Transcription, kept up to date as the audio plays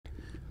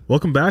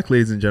Welcome back,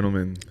 ladies and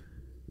gentlemen.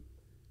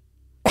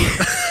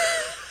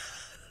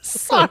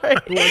 Sorry. I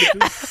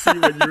wanted to see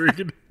what you were going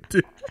to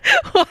do.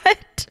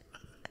 What?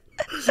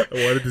 I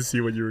wanted to see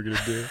what you were going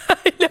to do.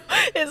 I know.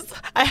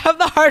 I have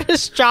the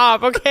hardest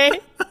job, okay?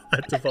 I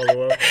had to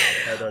follow up.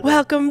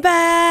 Welcome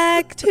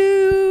back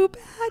to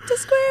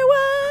Square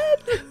One.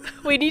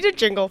 We need a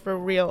jingle for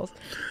reals.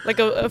 Like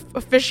a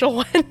official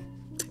one.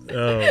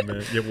 Oh,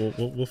 man. Yeah,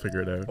 we'll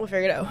figure it out. We'll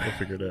figure it out. We'll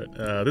figure it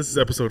out. This is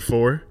episode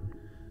 4.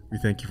 We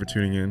thank you for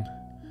tuning in.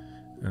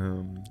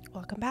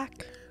 Welcome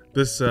back.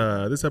 This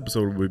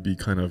episode would be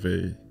kind of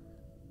a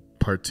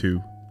part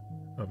 2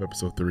 of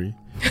episode 3.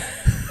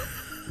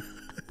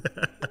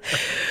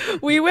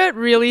 We went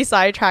really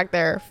sidetracked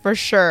there for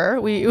sure.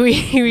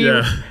 We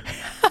Yeah.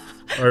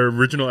 Our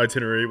original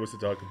itinerary was to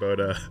talk about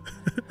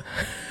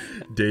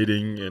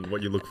dating and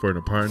what you look for in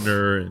a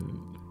partner and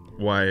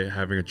why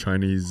having a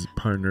Chinese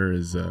partner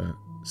is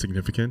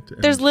significant.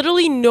 And There's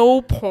literally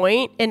no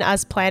point in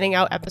us planning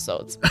out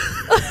episodes.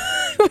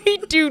 We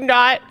do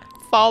not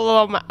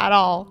follow them at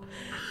all.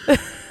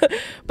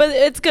 But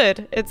it's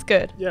good. It's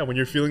good. yeah, when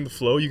you're feeling the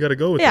flow, you got to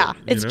go with Yeah, it.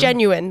 you it's know?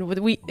 genuine.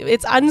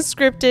 It's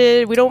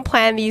unscripted. We don't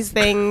plan these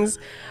things.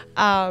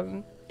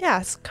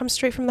 It comes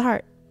straight from the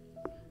heart.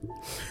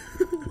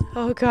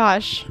 Oh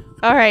gosh.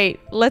 All right,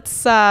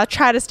 let's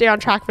try to stay on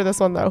track for this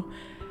one though.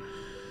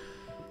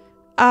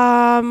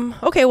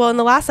 Okay, well, in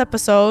the last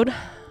episode,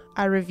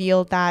 I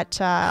revealed that.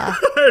 I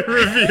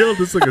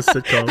revealed it's like a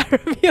sitcom.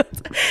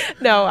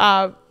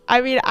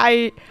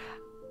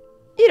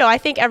 I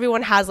think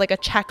everyone has like a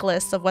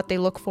checklist of what they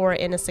look for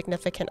in a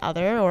significant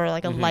other or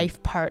like a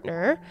life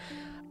partner.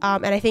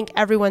 And I think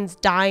everyone's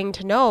dying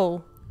to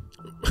know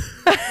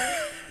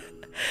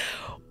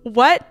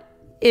what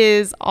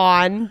is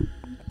on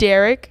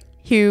Derek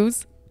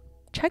Hughes'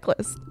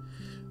 checklist.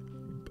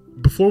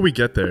 Before we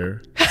get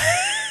there,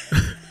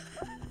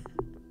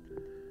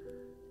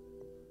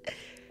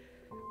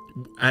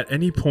 at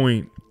any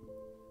point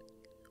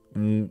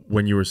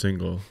when you were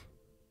single,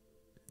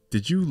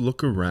 did you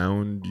look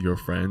around your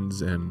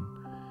friends and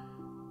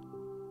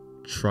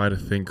try to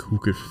think who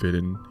could fit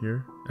in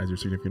here as your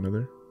significant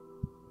other?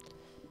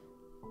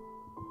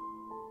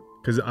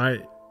 Because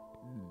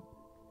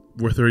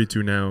we're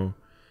 32 now.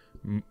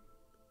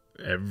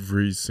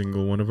 Every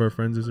single one of our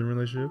friends is in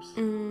relationships.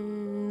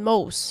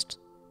 Most.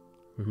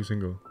 Who's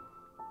single?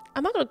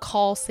 I'm not gonna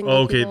call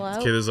single people out.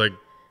 Okay. There's like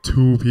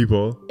 2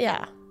 people.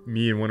 Yeah.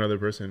 Me and one other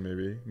person,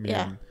 maybe.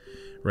 Yeah.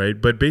 Right.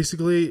 But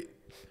basically,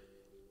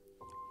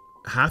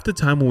 half the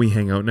time when we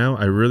hang out now,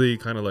 I really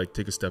kind of like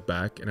take a step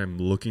back and I'm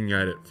looking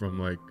at it from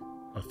like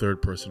a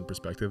third person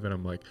perspective. And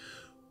I'm like,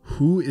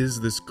 who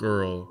is this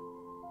girl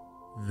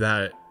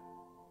that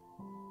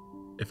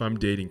if I'm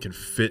dating can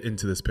fit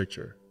into this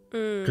picture?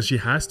 Because she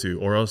has to,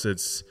 or else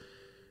it's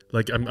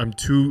like I'm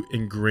too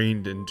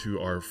ingrained into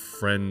our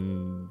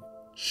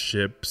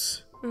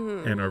friendships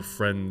and our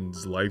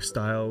friends'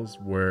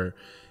 lifestyles where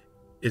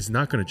it's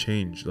not going to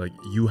change. Like,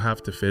 you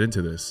have to fit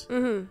into this,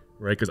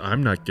 right? Because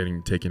I'm not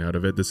getting taken out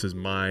of it. This is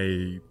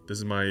my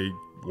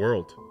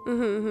world,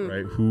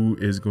 right? Who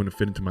is going to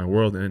fit into my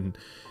world? And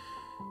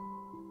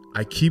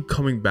I keep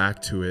coming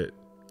back to it,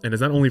 and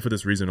it's not only for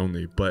this reason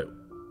only, but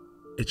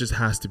it just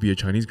has to be a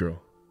Chinese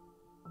girl.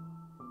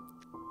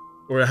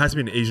 Or it has to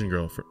be an Asian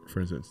girl, for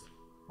instance.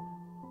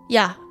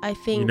 Yeah, I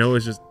think.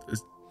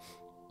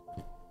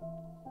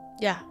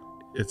 Yeah.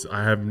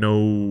 I have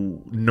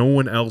no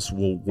one else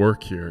will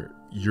work here.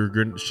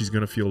 She's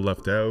gonna feel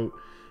left out.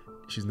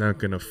 She's not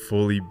gonna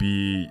fully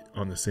be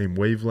on the same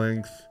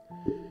wavelength.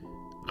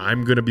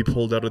 I'm gonna be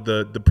pulled out of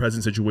the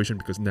present situation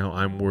because now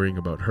I'm worrying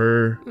about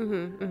her.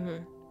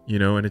 You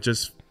know, and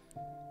that's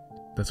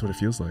what it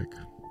feels like.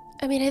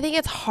 I mean, I think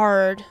it's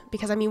hard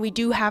because we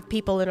do have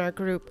people in our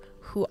group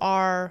who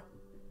are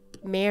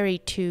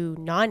married to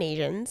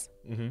non-Asians.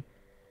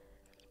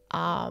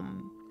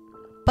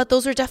 But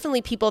those are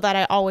definitely people that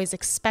I always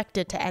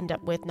expected to end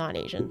up with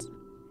non-Asians.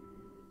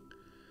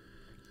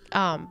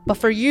 But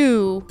for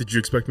you... Did you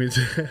expect me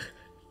to...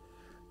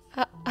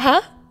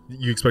 Huh?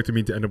 You expected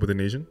me to end up with an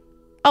Asian?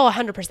 Oh,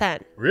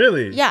 100%.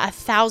 Really? Yeah,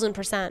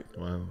 1,000%.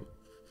 Wow.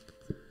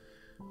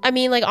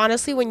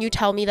 Honestly, when you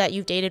tell me that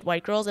you've dated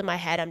white girls, in my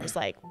head, I'm just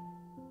like...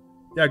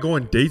 Yeah, I go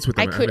on dates with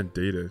them. I haven't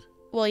dated.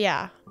 Well,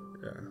 yeah.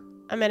 Yeah.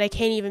 I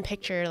can't even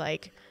picture,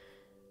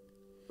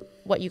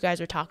 what you guys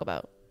would talk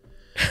about.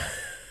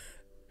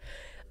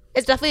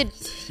 It's definitely...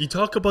 You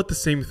talk about the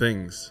same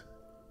things.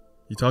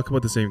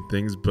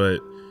 But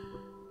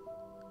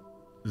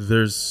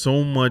there's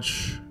so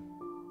much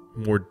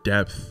more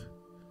depth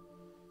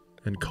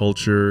and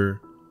culture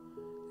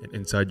and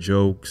inside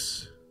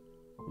jokes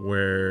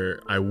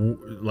where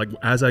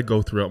as I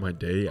go throughout my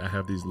day, I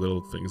have these little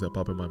things that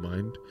pop in my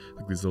mind,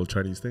 like these little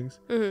Chinese things.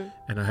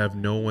 And I have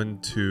no one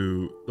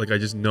to... I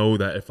just know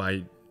that if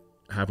I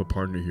have a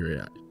partner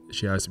here,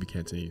 she has to be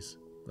Cantonese.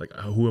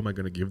 Who am I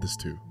going to give this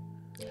to?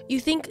 You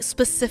think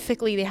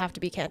specifically they have to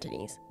be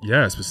Cantonese?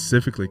 Yeah,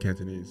 specifically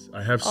Cantonese.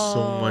 I have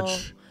so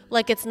much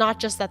Like, it's not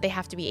just that they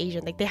have to be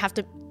Asian. Like, they have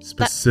to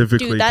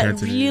Specifically that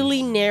Cantonese.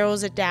 really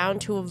narrows it down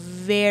to a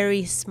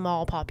very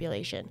small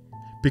population.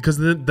 Because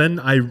then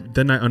I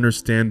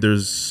understand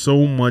there's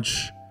so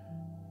much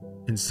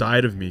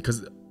inside of me,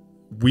 because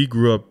we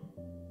grew up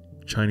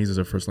Chinese as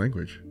our first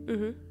language.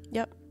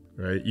 Yep.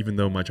 Right? Even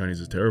though my Chinese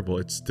is terrible,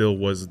 it still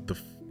was the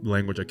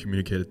language I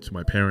communicated to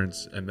my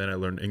parents, and then I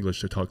learned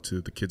English to talk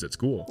to the kids at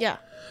school. Yeah.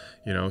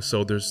 You know,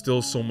 so there's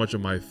still so much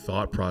of my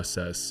thought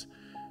process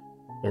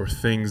or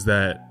things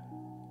that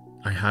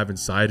I have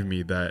inside of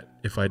me that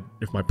if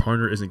my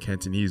partner isn't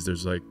Cantonese,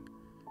 there's like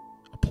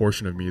a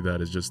portion of me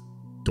that is just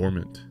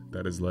dormant,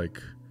 that is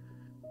like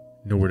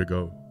nowhere to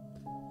go.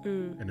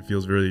 And it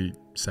feels really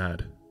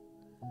sad.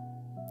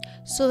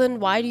 So then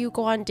why do you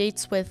go on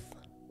dates with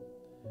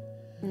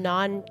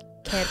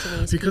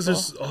non-Cantonese Because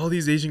people? there's all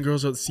these Asian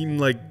girls that seem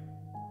like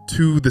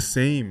too the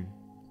same.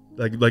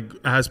 Like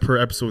as per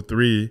episode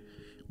 3,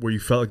 where you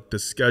felt like the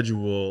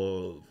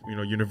schedule, you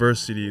know,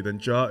 university, then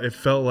job, it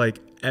felt like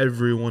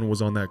everyone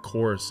was on that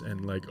course.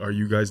 And like, are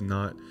you guys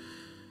not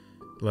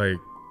like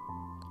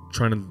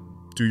trying to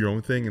do your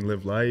own thing and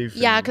live life?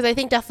 Yeah, because I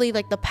think definitely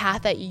like the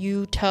path that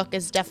you took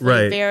is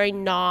definitely Right. very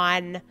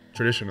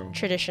non-traditional.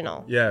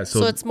 Traditional. Yeah.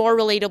 So it's more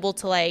relatable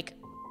to like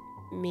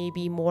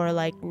maybe more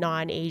like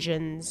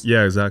non-Asians.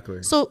 Yeah,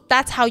 exactly. So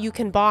that's how you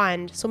can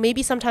bond. So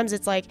maybe sometimes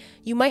it's like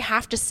you might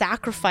have to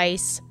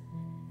sacrifice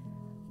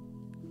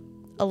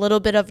a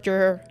little bit of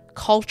your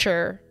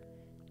culture,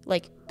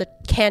 like the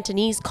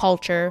Cantonese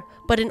culture,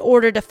 but in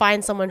order to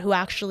find someone who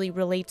actually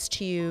relates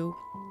to you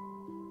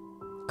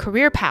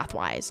career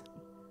path-wise,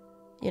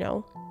 you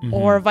know,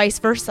 or vice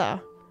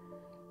versa,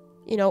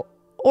 you know,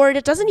 or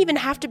it doesn't even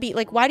have to be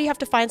like, why do you have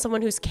to find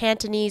someone who's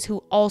Cantonese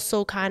who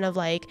also kind of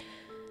like,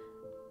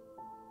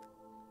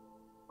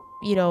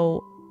 you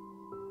know,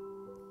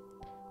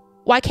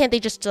 why can't they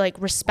just like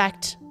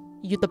respect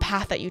you, the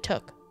path that you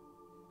took?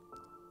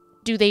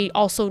 Do they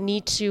also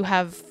need to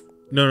have...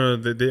 No,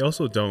 they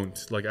also don't.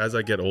 Like, as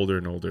I get older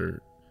and older,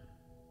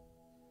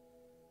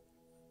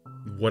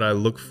 what I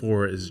look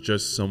for is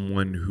just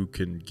someone who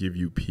can give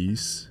you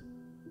peace.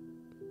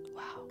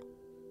 Wow.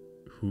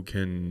 Who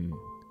can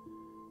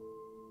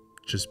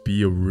just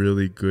be a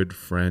really good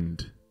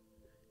friend.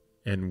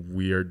 And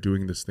we are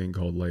doing this thing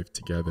called life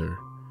together.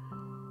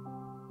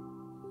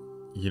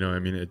 You know, I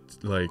mean,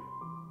 it's like...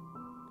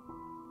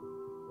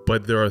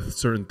 But there are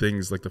certain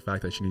things, like the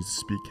fact that she needs to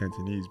speak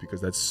Cantonese,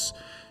 because that's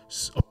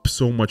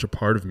so much a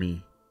part of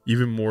me.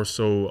 Even more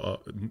so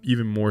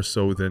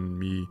than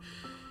me,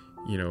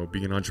 you know,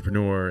 being an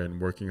entrepreneur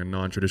and working a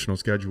non-traditional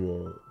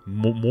schedule.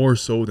 More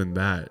so than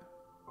that,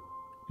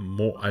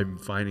 I'm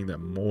finding that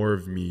more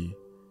of me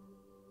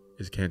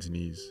is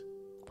Cantonese.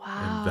 Wow.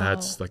 And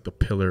that's like the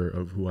pillar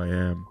of who I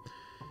am.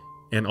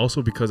 And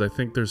also because I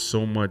think there's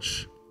so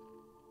much...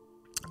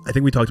 I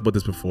think we talked about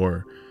this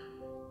before.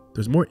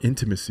 There's more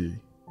intimacy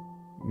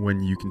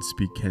when you can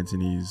speak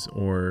Cantonese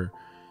or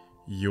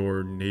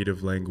your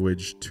native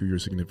language to your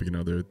significant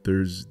other.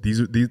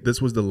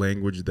 This was the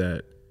language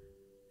that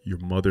your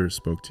mother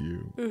spoke to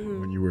you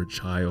when you were a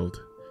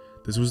child.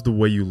 This was the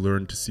way you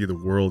learned to see the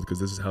world, because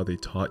this is how they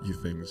taught you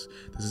things.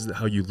 This is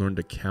how you learned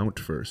to count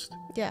first.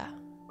 Yeah.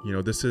 You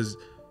know,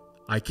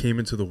 I came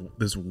into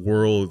this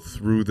world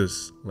through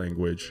this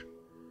language.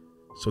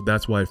 So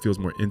that's why it feels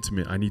more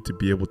intimate. I need to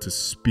be able to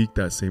speak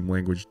that same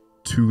language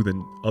to the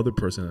other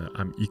person that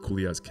I'm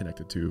equally as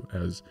connected to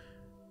as,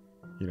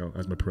 you know,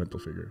 as my parental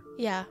figure.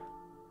 Yeah.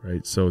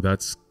 Right. So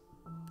that's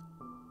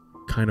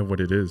kind of what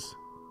it is.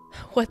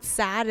 What's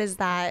sad is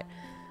that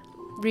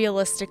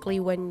realistically,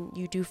 when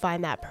you do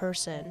find that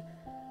person,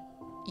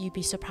 you'd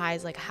be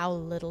surprised like how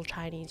little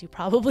Chinese you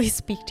probably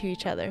speak to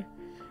each other.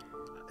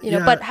 You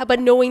know, but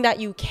knowing that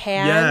you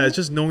can. Yeah, it's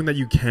just knowing that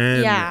you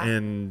can. Yeah.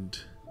 And,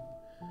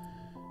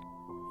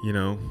 you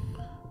know.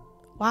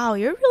 Wow,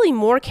 you're really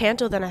more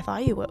Canto than I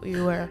thought you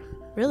were.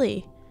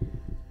 Really.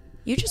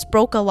 You just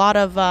broke a lot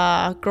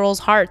of girls'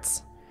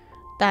 hearts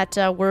that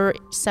were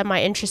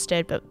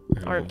semi-interested but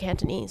aren't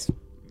Cantonese.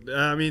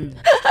 I mean,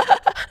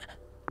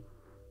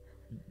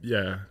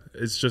 yeah,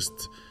 it's just...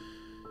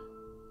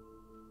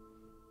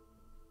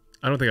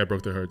 I don't think I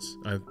broke their hearts.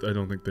 I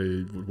don't think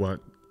they would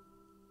want...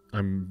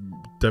 I'm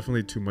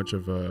definitely too much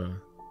of a...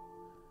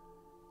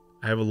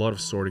 I have a lot of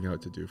sorting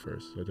out to do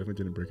first. So I definitely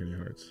didn't break any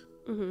hearts.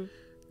 Mm-hmm.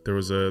 There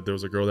was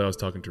a girl that I was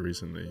talking to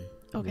recently.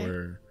 Okay.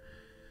 Where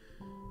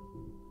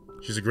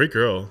she's a great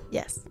girl.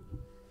 Yes.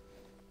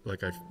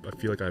 Like I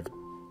feel like I have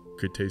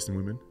good taste in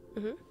women.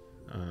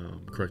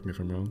 Mm-hmm. Correct me if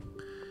I'm wrong.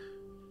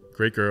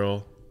 Great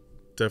girl.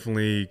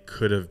 Definitely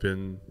could have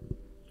been,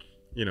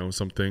 you know,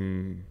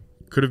 something.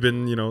 Could have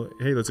been, you know,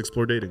 hey, let's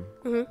explore dating.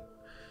 Mm-hmm.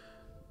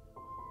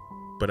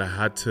 But I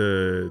had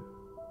to.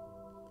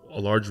 A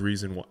large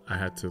reason why I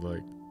had to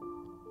like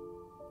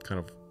kind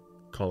of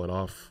call it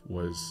off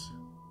was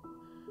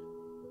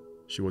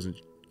she wasn't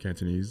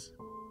Cantonese,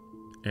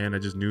 and I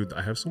just knew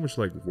I have so much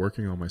like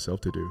working on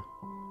myself to do.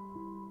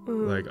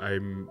 Like I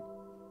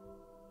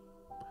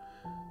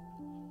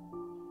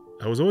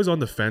was always on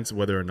the fence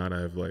whether or not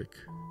I have like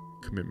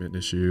commitment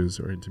issues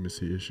or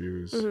intimacy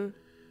issues. Mm-hmm.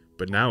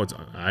 But now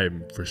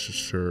I'm for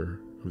sure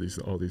of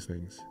all these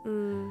things.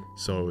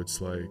 So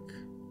it's like,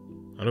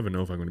 I don't even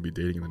know if I'm going to be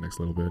dating in the next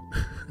little bit.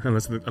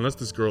 unless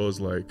this girl is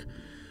like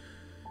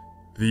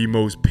the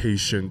most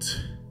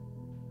patient,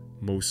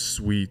 most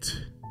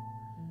sweet,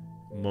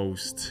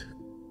 most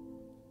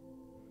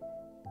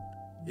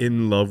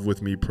in love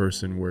with me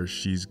person, where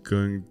she's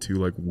going to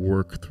like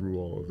work through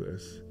all of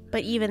this.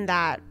 But even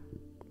that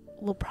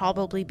will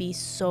probably be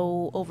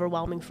so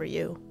overwhelming for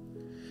you.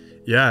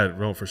 Yeah,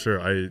 no, for sure.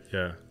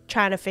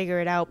 Trying to figure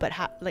it out, but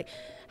like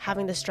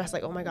having the stress,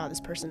 like, oh my god,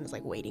 this person is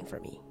like waiting for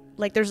me.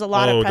 Like there's a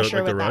lot of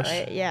pressure with that,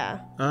 right? Yeah.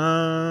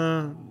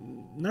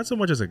 Not so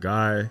much as a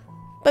guy.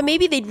 But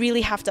maybe they'd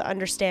really have to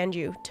understand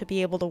you to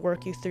be able to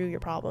work you through your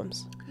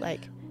problems.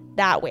 Like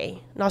that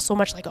way. Not so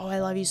much like, oh, I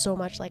love you so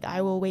much. Like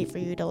I will wait for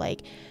you to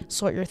like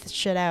sort your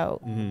shit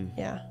out. Mm-hmm.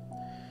 Yeah.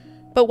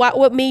 But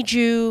what made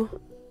you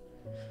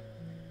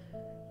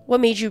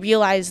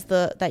realize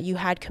that you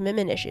had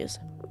commitment issues,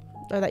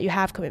 or that you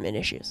have commitment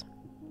issues?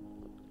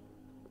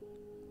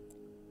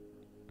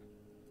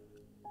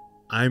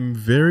 I'm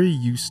very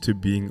used to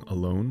being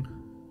alone.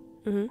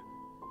 Mm-hmm.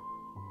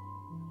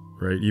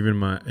 Right?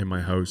 Even in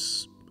my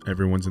house,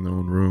 everyone's in their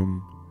own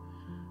room.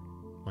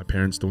 My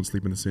parents don't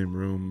sleep in the same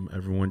room.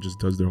 Everyone just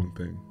does their own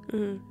thing.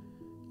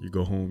 Mm-hmm. You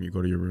go home, you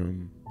go to your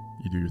room,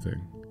 you do your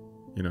thing,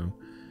 you know?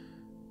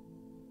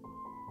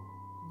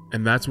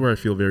 And that's where I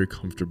feel very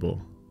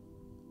comfortable.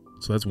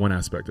 So that's one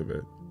aspect of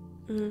it.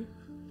 Mm-hmm.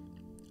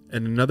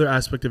 And another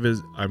aspect of it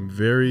is I'm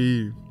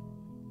very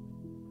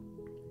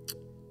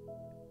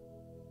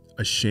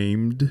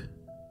ashamed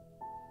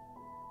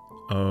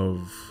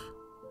of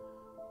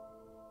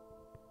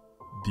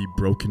the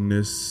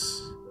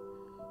brokenness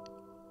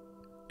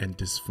and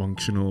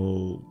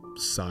dysfunctional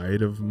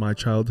side of my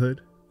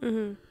childhood.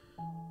 Mm-hmm.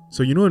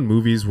 So, you know, in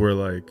movies where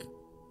like,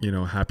 you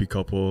know, happy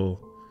couple,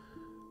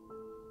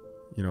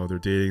 you know, they're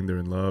dating, they're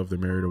in love, they're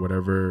married or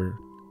whatever,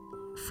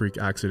 freak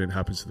accident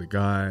happens to the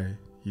guy.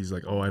 He's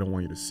like, oh, I don't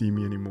want you to see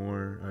me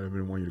anymore. I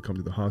don't want you to come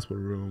to the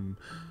hospital room.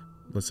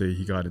 Let's say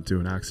he got into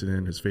an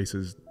accident, his face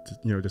is,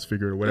 you know,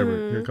 disfigured or whatever,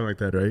 Mm-hmm. kind of like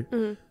that, right?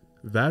 Mm-hmm.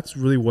 That's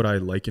really what I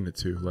liken it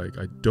to. Like,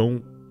 I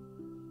don't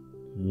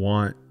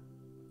want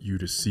you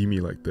to see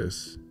me like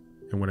this.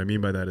 And what I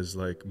mean by that is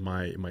like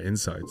my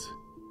insides.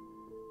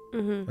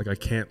 Mm-hmm. Like I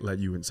can't let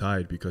you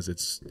inside because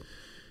it's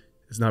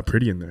not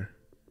pretty in there.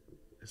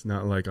 It's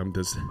not like I'm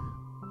this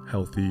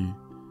healthy,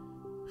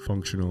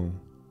 functional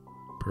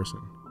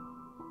person.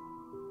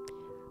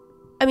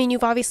 I mean,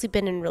 you've obviously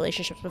been in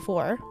relationships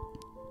before.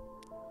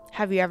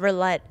 Have you ever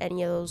let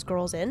any of those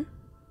girls in?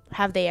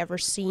 Have they ever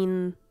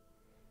seen?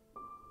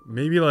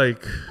 Maybe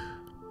like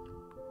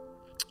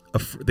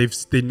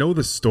they know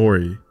the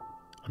story.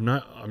 I'm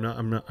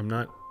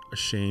not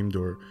ashamed,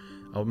 or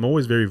I'm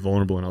always very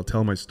vulnerable, and I'll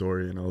tell my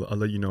story and I'll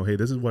let you know, hey,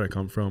 this is where I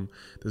come from.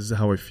 This is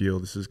how I feel.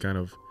 This is kind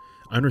of,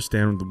 I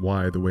understand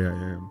why the way I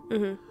am.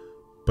 Mm-hmm.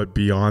 But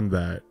beyond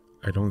that,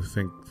 I don't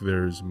think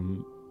there's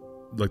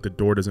like the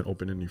door doesn't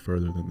open any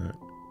further than that.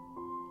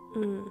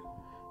 Mm-hmm.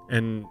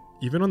 And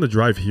even on the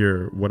drive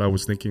here, what I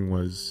was thinking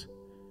was,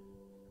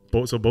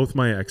 both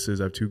my exes,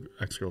 I have 2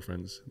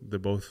 ex-girlfriends. They're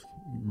both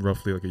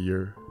roughly like a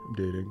year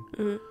dating.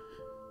 Mm-hmm.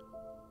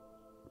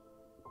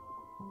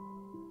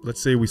 Let's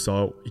say we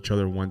saw each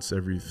other once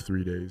every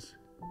 3 days.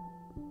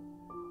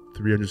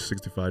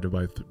 365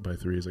 divided by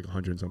 3 is like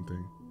 100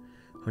 something.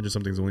 100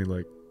 something is only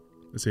like,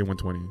 let's say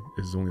 120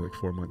 is only like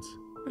 4 months.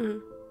 Mm-hmm.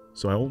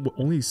 So I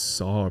only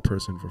saw a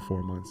person for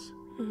 4 months.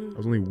 Mm-hmm. I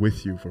was only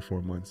with you for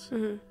 4 months.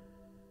 Mm-hmm.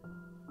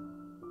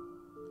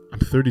 I'm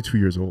 32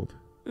 years old.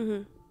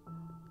 Mm-hmm.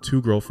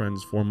 2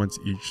 girlfriends, 4 months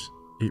each,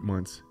 8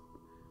 months.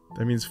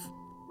 That means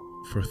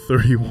for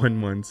 31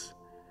 months,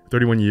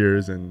 31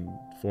 years and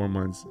 4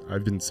 months,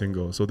 I've been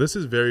single. So this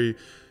is very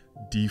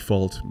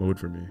default mode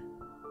for me.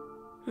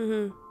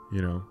 Mm-hmm.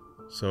 You know?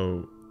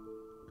 So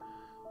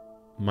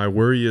my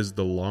worry is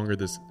the longer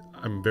this,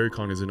 I'm very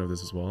cognizant of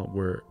this as well,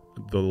 where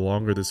the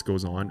longer this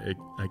goes on,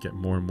 I get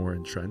more and more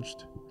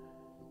entrenched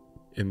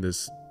in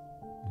this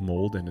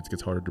mold, and it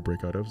gets harder to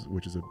break out of,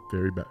 which is a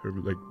very bad,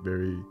 like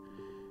very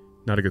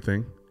not a good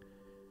thing.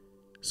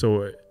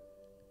 So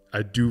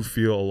I do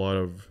feel a lot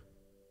of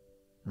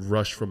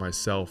rush for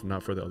myself,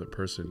 not for the other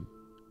person,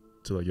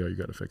 to like, yo, you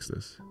got to fix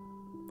this.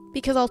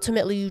 Because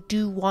ultimately you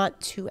do want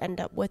to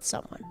end up with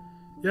someone.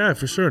 Yeah,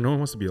 for sure. No one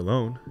wants to be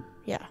alone.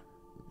 Yeah.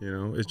 You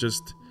know, it's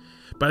just,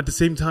 but at the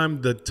same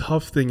time, the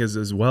tough thing is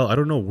as well, I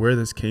don't know where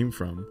this came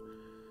from.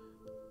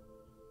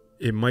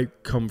 It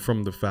might come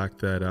from the fact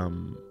that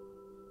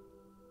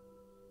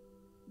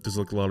there's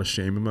like a lot of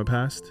shame in my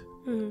past.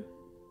 Mm-hmm.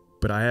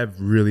 But I have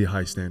really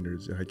high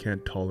standards, and I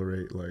can't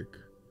tolerate like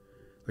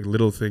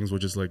little things will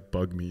just like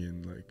bug me,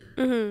 and like,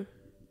 Mm-hmm.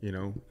 you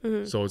know?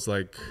 Mm-hmm. So it's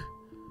like,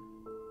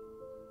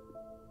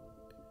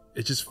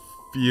 it just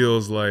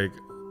feels like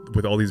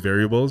with all these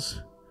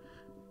variables,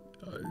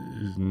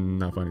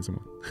 not finding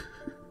someone.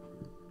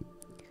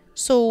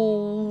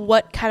 So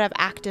what kind of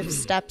active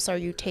steps are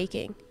you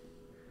taking?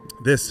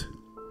 This,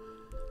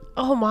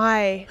 Oh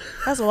my,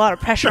 that's a lot of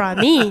pressure on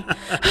me.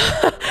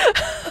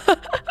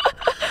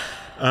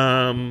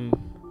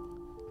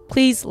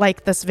 Please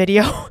like this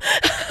video.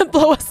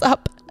 Blow us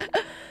up.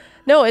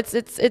 No,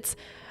 it's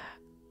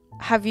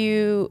have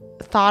you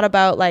thought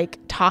about like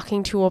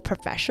talking to a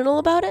professional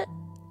about it?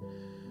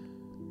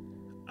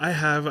 I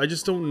have. I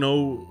just don't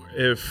know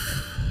if,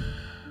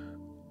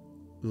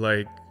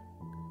 like,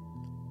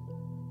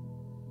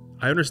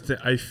 I understand.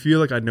 I feel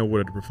like I know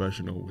what a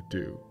professional would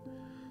do.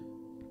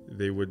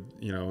 They would,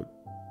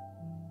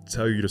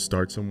 tell you to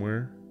start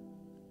somewhere.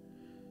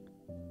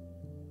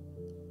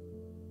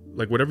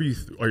 Like, whatever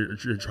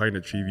you're trying to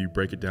achieve, you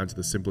break it down to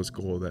the simplest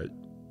goal that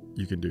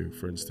you can do.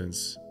 For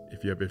instance,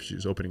 if you have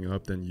issues opening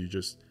up, then you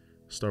just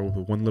start with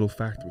one little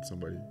fact with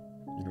somebody.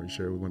 You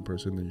share it with one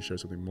person, then you share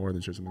something more,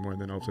 then share something more,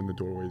 and then all of a sudden the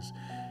doorway is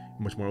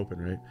much more open,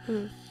 right?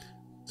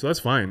 So that's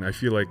fine. I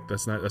feel like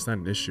that's not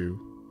an issue.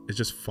 It's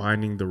just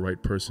finding the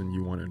right person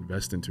you want to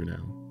invest into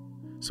now.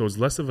 So it's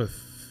less of a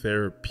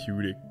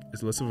therapy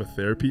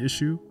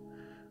issue,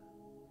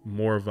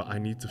 more of I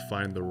need to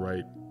find the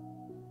right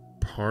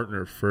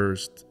partner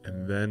first,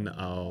 and then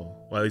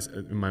at least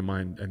in my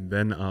mind, and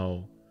then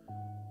I'll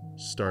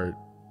start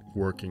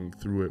working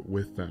through it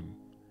with them,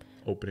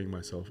 opening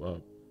myself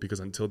up. Because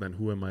until then,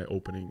 who am I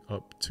opening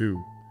up to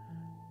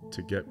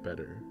get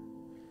better?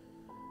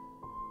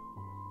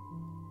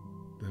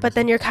 But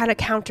then you're kind of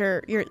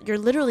you're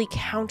literally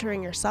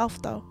countering yourself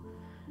though.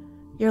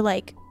 You're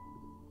like,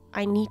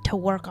 I need to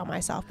work on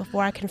myself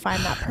before I can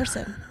find that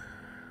person.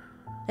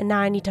 And now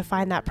I need to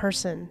find that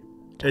person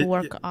to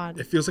work on.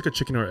 It feels like a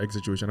chicken or egg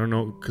situation. I don't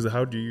know, because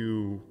how do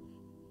you...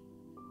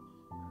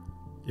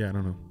 Yeah, I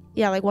don't know.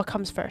 Yeah, like what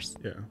comes first?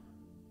 Yeah.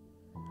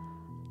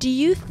 Do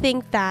you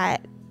think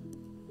that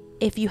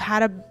if you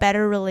had a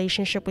better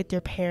relationship with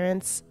your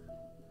parents,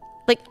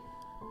 like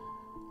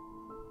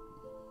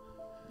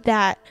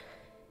that,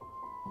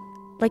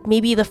 like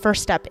maybe the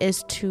first step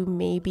is to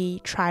maybe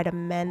try to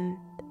mend,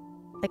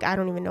 like I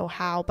don't even know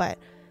how, but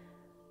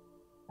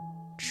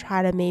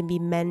try to maybe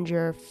mend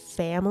your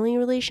family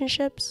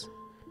relationships?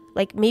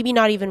 Like maybe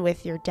not even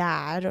with your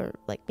dad, or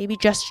like maybe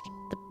just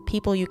the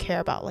people you care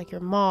about, like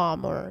your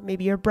mom or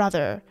maybe your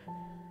brother.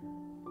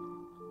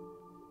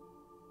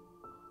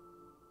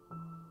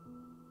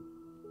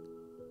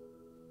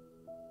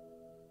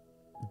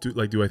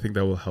 Do I think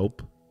that will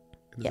help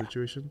in the Yeah.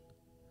 situation?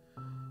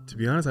 To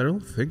be honest, I don't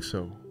think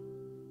so.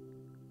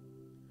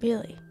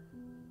 Really?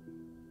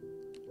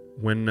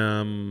 When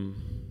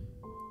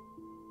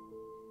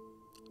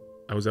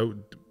I was out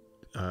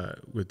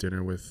with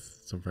dinner with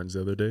some friends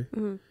the other day,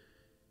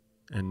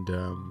 and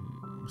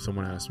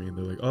someone asked me, and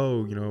they're like,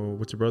 "Oh,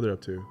 what's your brother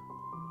up to?"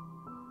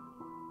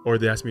 Or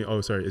they asked me,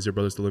 "Oh, sorry, is your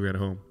brother still living at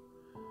home?"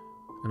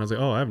 And I was like,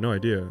 "Oh, I have no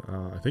idea.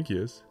 I think he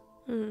is."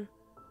 And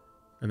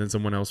then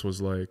someone else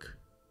was like,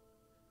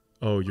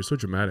 "Oh, you're so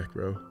dramatic,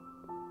 bro."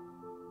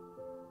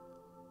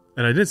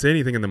 And I didn't say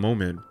anything in the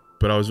moment,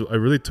 but I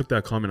really took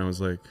that comment. I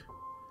was like,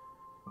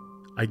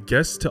 I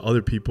guess to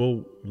other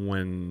people,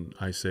 when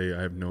I say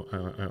I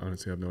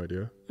honestly have no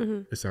idea,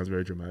 it sounds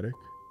very dramatic.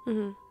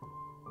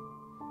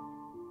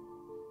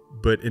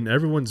 But in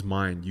everyone's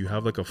mind, you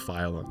have like a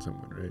file on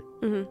someone, right?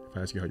 If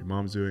I ask you how your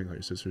mom's doing, how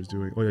your sister's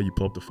doing, oh yeah, you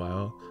pull up the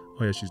file.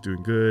 Oh yeah, she's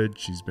doing good.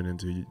 She's been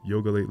into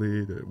yoga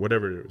lately,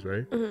 whatever it is,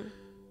 right?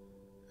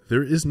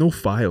 There is no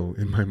file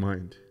in my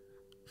mind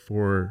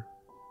for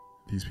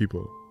these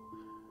people.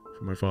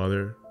 For my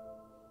father,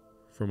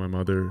 for my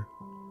mother,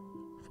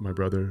 for my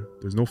brother.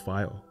 There's no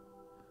file.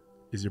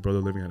 Is your brother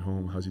living at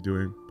home? How's he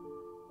doing?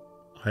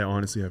 I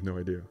honestly have no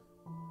idea.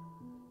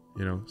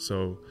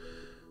 So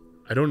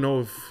I don't know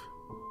if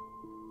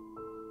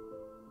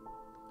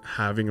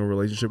having a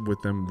relationship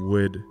with them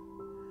would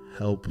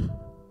help.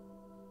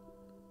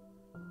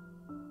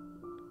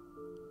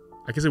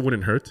 I guess it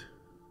wouldn't hurt,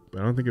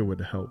 but I don't think it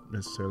would help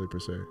necessarily per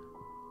se.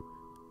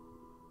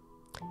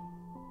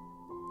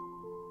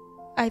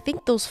 I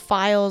think those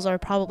files are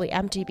probably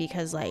empty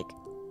because like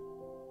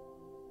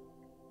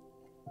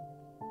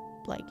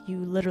you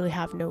literally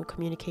have no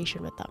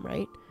communication with them,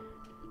 right?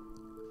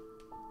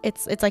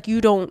 It's like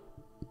you don't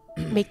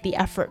make the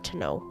effort to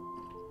know.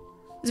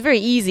 It's very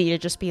easy to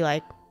just be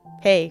like,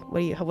 "Hey,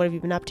 what have you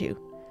been up to?"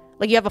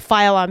 Like you have a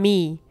file on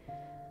me,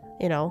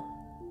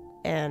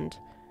 and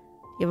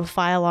you have a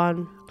file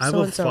on I have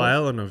a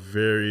file on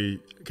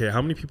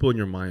how many people in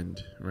your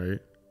mind, right?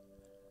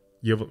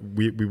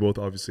 We both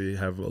obviously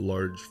have a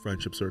large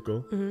friendship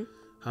circle.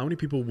 How many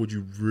people would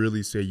you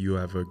really say you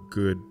have a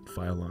good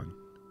file on?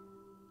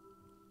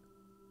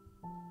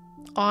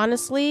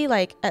 Honestly,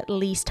 like at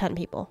least 10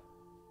 people.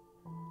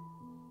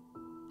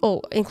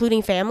 Oh,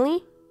 including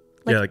family?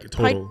 Like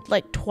total.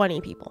 Like 20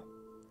 people.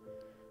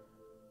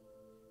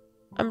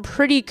 I'm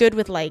pretty good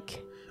with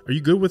like... Are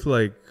you good with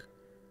like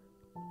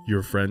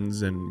your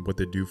friends and what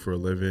they do for a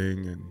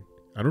living? And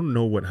I don't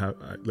know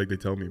like they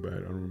tell me, but I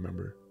don't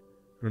remember.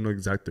 I don't know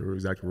their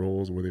exact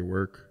roles, where they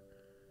work.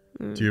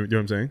 Do you know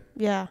what I'm saying?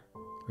 Yeah.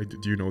 Like,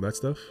 do you know that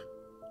stuff?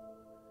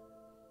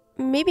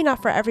 Maybe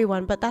not for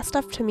everyone, but that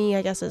stuff to me,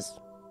 I guess, is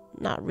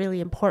not really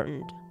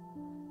important.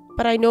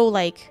 But I know,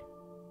 like,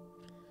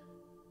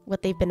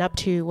 what they've been up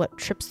to, what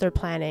trips they're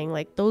planning,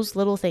 like those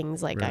little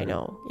things, like I Right.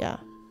 know. Yeah.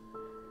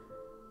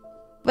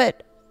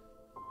 But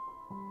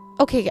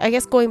okay, I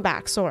guess going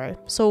back, sorry.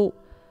 So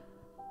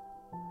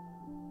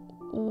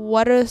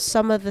what are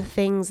some of the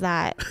things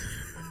that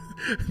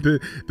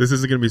This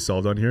isn't gonna be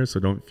solved on here, so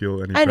don't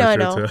feel any I pressure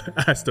know. to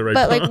ask the right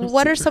but like prompts.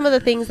 what are some of the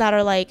things that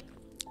are like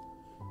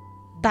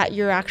that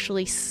you're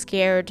actually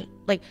scared,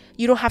 like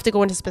you don't have to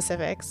go into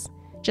specifics,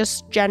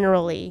 just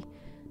generally,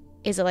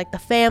 is it like the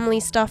family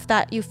stuff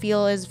that you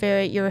feel is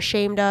you're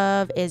ashamed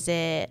of? Is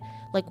it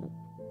like,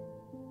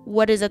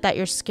 what is it that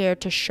you're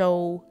scared to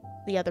show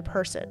the other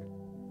person?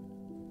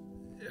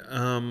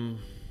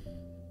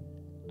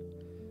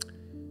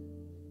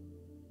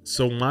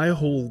 So my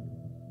whole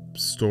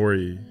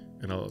story,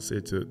 and I'll say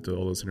it to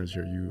all listeners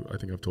here, I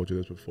think I've told you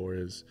this before,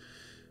 is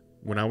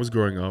when I was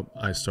growing up,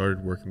 I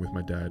started working with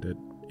my dad at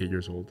 8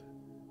 years old,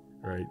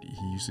 right?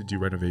 He used to do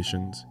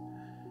renovations.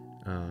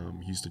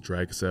 He used to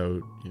drag us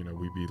out,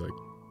 we'd be like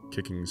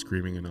kicking and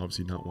screaming and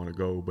obviously not want to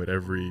go, but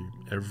every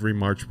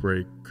March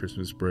break,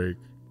 Christmas break,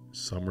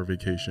 summer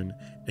vacation,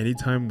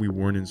 anytime we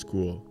weren't in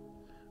school,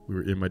 we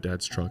were in my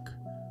dad's truck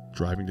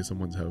driving to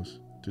someone's house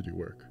to do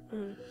work.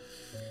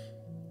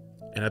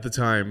 And at the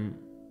time,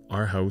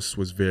 our house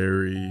was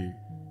very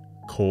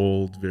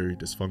cold, very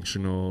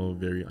dysfunctional,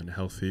 very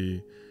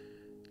unhealthy,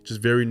 just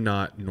very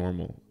not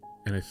normal.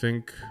 And I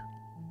think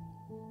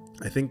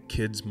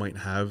kids might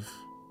have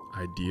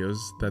ideas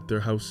that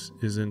their house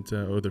isn't,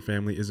 or their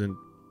family isn't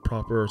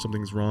proper, or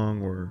something's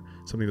wrong, or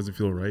something doesn't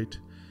feel right.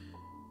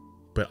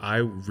 But I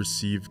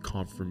received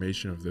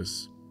confirmation of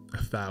this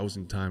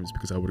 1,000 times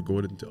because I would go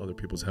into other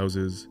people's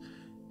houses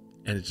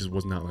and it just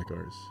was not like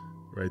ours,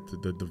 right?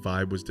 The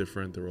vibe was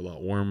different. They were a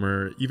lot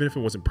warmer. Even if it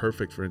wasn't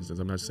perfect, for instance,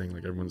 I'm not saying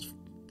like everyone's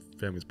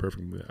family is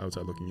perfect from the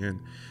outside looking in,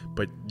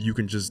 but you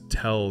can just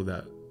tell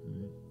that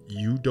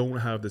you don't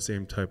have the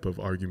same type of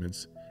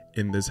arguments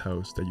in this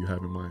house that you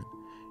have in mine.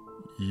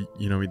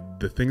 You know,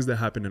 the things that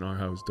happen in our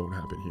house don't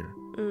happen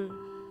here.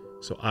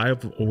 So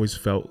I've always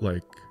felt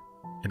like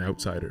an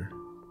outsider.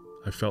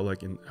 I felt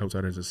like an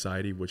outsider in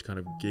society, which kind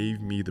of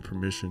gave me the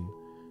permission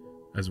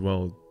as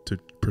well to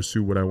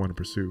pursue what I want to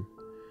pursue.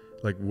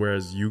 Like,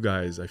 whereas you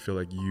guys, I feel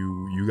like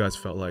you guys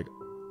felt like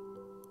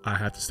I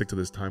have to stick to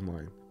this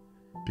timeline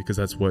because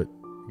that's what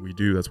we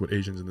do. That's what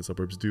Asians in the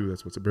suburbs do.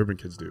 That's what suburban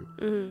kids do,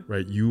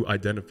 right? You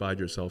identified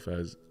yourself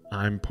as,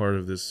 I'm part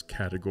of this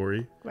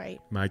category. Right.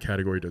 My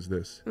category does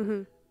this.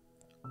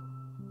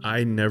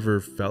 I never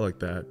felt like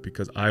that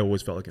because I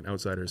always felt like an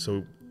outsider.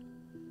 So,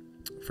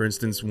 for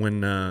instance,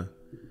 when I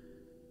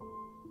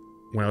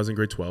was in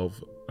grade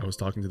 12, I was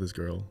talking to this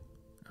girl,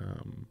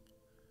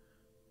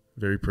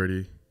 very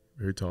pretty,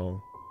 very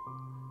tall,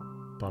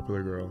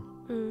 popular girl.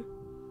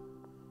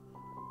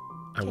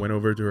 I went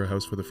over to her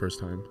house for the first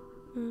time.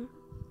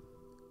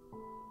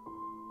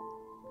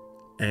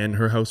 And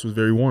her house was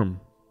very warm.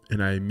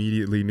 And I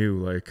immediately knew,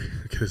 like,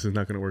 this is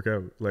not going to work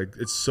out. Like,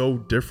 it's so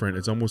different.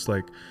 It's almost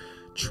like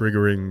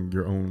triggering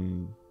your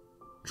own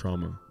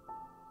trauma.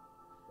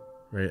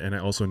 Right? And I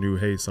also knew,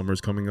 hey, summer's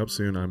coming up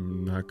soon.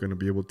 I'm not going to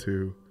be able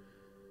to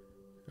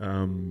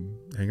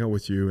hang out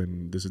with you.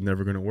 And this is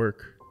never going to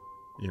work.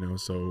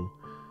 So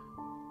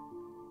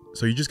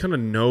you just kind of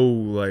know,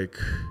 like,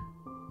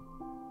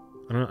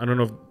 I don't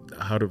know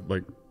how to,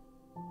 like,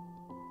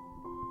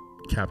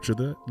 capture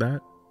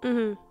that.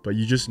 But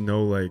you just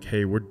know, like,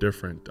 hey, we're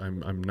different.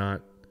 I'm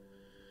not,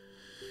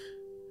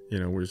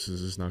 this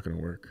is just not gonna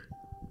work.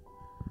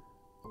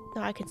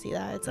 No, I can see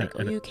that. It's like,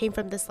 you came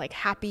from this like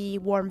happy,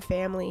 warm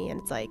family,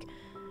 and it's like,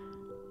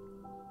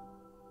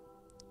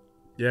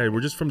 yeah,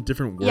 we're just from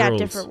different worlds. Yeah,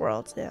 different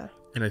worlds. Yeah.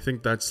 And I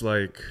think that's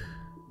like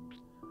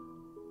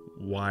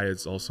why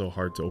it's also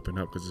hard to open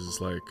up, because it's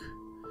just like,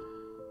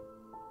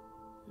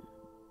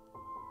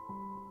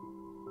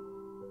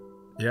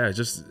 yeah,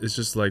 it's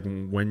just like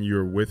when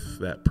you're with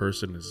that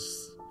person,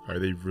 are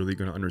they really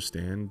going to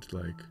understand?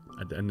 Like,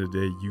 at the end of the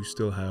day, you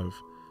still have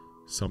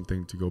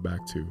something to go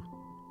back to.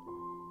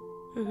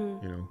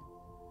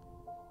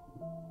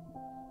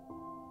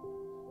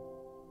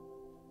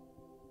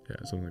 Yeah,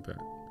 something like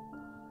that.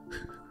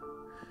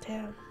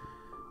 Damn.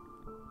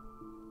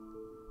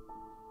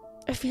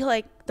 I feel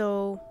like,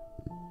 though,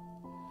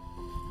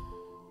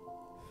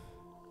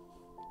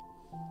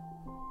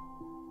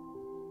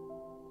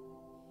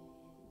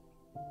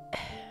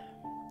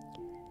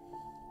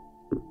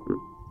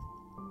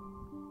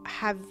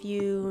 have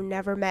you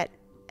never met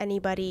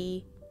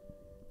anybody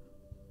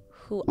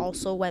who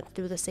also went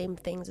through the same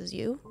things as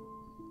you?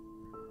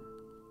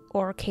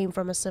 Or came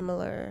from a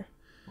similar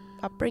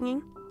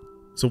upbringing?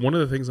 So one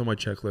of the things on my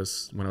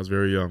checklist when I was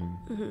very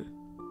young,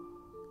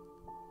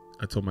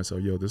 I told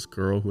myself, yo, this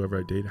girl, whoever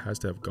I date, has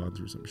to have gone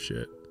through some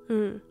shit.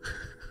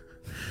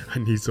 I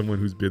need someone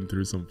who's been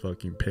through some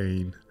fucking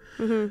pain.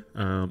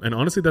 And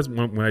honestly, that's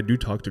when I do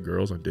talk to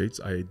girls on dates,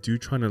 I do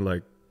try to,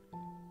 like,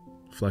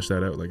 flesh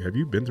that out. Like, have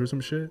you been through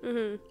some shit?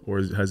 Or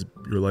has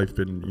your life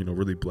been,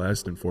 really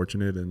blessed and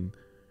fortunate and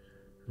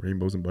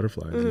rainbows and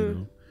butterflies,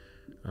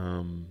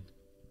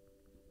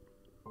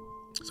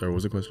 Sorry, what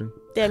was the question?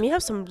 Damn, you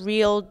have some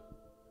real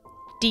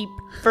deep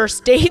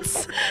first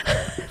dates.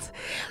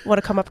 Want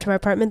to come up to my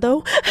apartment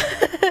though?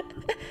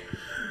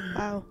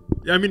 Wow.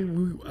 Yeah, I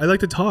mean, I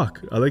like to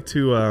talk. I like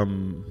to. I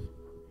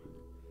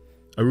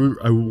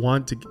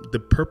want to. The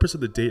purpose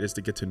of the date is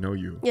to get to know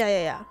you.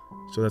 Yeah.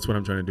 So that's what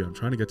I'm trying to do. I'm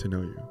trying to get to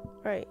know you.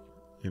 Right.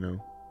 You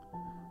know,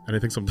 and I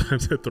think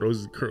sometimes it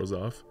throws girls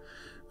off,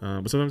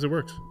 but sometimes it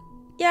works.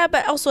 Yeah,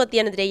 but also at the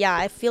end of the day, yeah,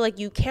 I feel like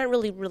you can't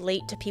really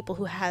relate to people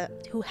who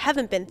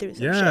haven't been through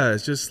some shit. Yeah,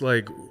 it's just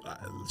like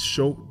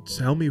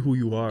tell me who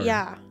you are.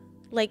 Yeah,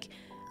 like.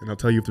 And I'll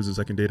tell you if there's a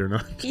second date or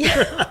not.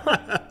 Yeah.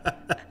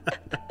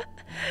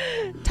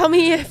 Tell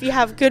me if you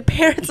have good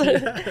parents.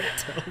 Yeah,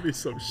 tell me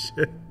some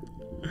shit.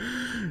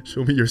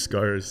 Show me your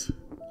scars.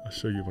 I'll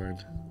show you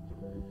mine.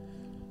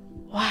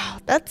 Wow,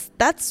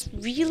 that's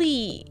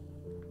really.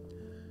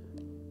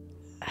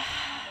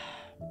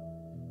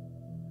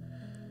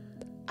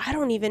 I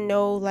don't even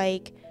know,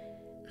 like.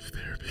 If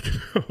therapy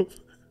can help.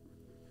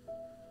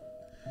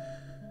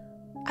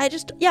 I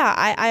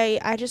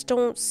just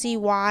don't see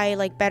why,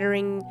 like,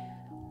 bettering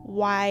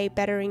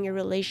your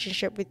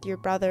relationship with your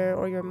brother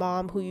or your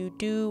mom, who you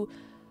do,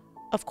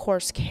 of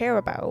course, care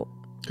about.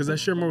 Because I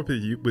share more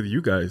with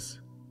you guys.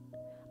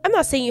 I'm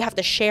not saying you have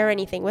to share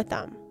anything with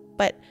them,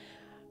 but,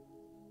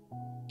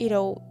 you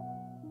know,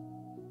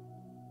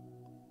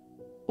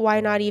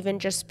 why not even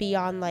just be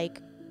on,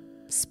 like,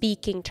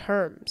 speaking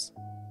terms,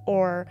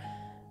 or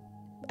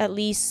at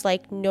least,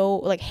 like,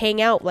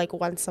 hang out, like,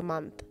 once a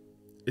month.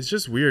 It's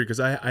just weird because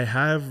I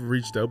have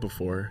reached out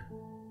before.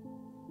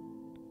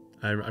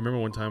 I remember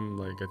one time,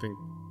 like, I think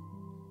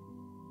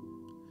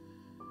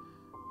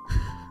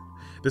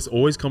this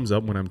always comes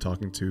up when I'm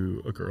talking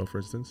to a girl, for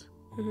instance.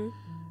 Mm-hmm.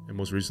 And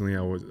most recently,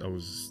 I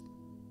was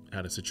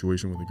at a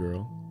situation with a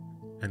girl,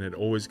 and it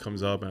always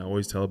comes up, and I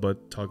always talk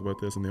about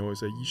this, and they always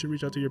say you should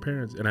reach out to your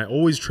parents, and I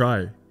always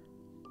try.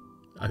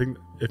 I think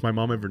if my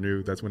mom ever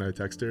knew, that's when I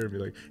text her and be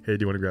like, "Hey,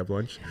 do you want to grab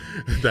lunch?"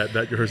 that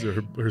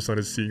her son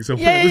is seeing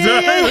someone.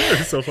 Yeah.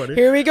 It's so funny.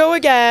 Here we go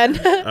again.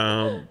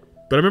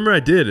 But I remember I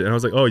did, and I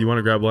was like, "Oh, you want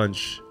to grab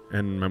lunch?"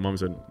 And my mom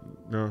said,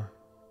 "No,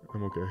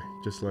 I'm okay.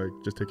 Just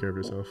take care of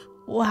yourself."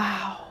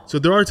 Wow. So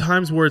there are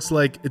times where it's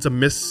like it's a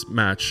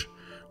mismatch,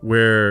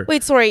 where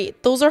Wait, sorry,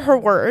 those are her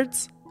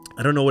words.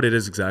 I don't know what it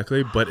is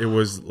exactly, but it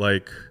was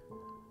like.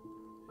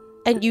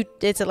 And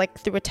is it like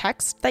through a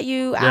text that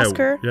you ask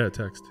her? Yeah,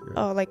 text. Yeah.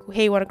 Oh, like,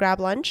 hey, you want to grab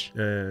lunch?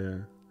 Yeah.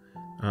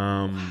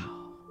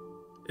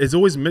 It's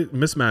always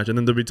mismatch, and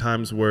then there'll be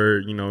times where,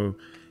 you know,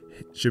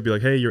 she'll be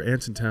like, "Hey, your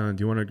aunt's in town.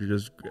 Do you want to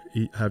just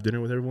have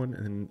dinner with everyone?"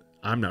 And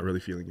I'm not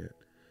really feeling it,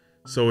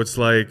 so it's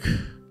like,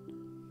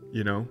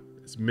 you know,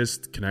 it's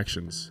missed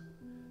connections.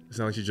 It's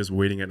not like she's just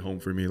waiting at home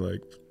for me,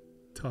 like,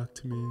 talk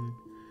to me,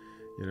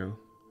 you know.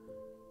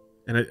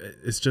 And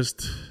it's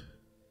just.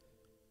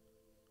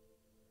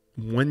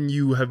 When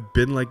you have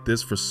been like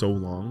this for so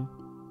long,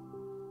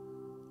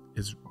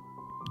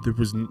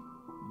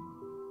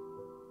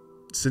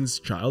 since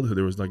childhood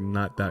there was like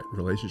not that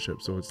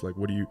relationship. So it's like,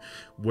 what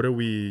are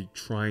we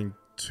trying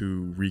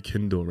to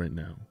rekindle right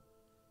now?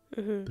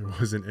 Mm-hmm. There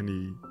wasn't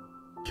any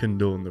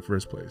kindle in the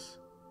first place.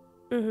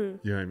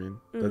 Mm-hmm. You know what I mean?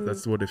 Mm-hmm.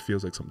 That's what it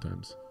feels like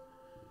sometimes.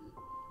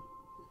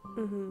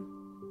 Mm-hmm.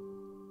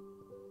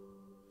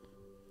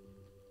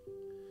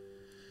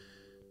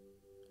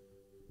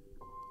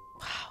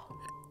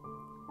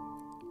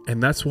 And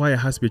that's why it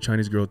has to be a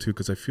Chinese girl too,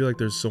 because I feel like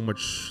there's so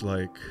much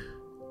like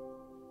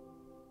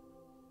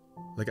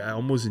I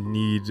almost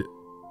need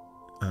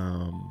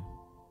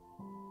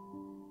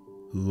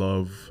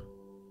love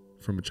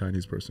from a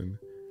Chinese person,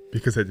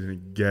 because I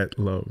didn't get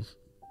love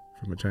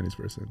from a Chinese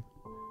person.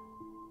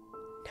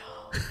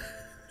 No.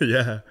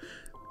 Yeah.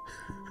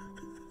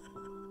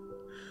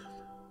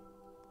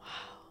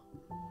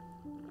 Wow.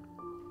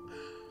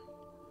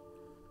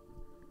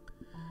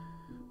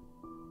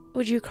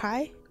 Would you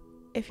cry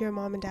if your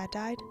mom and dad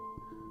died?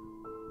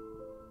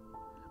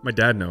 My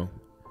dad, no.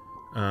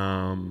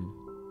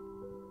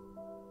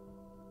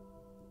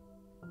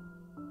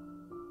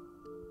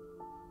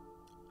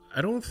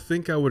 I don't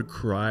think I would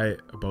cry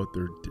about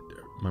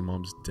my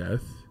mom's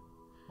death.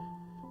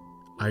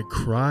 I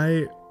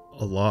cry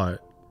a lot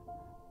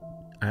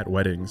at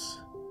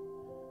weddings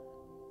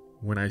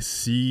when I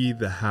see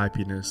the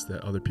happiness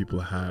that other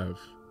people have,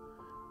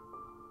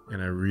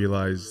 and I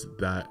realize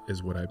that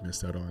is what I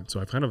missed out on. So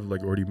I've kind of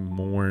like already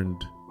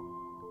mourned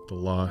the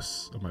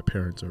loss of my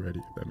parents already,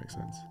 if that makes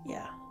sense.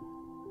 Yeah.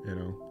 You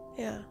know?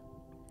 Yeah.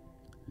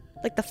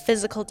 Like the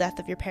physical death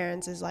of your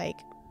parents is like,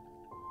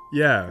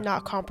 yeah,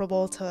 not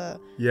comparable to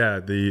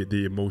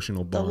the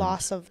emotional bond. The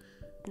loss of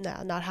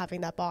not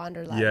having that bond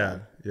or that. Yeah.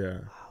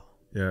 Wow.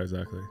 Yeah,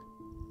 exactly.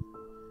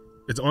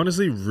 It's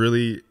honestly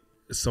really,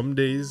 some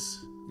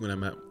days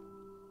I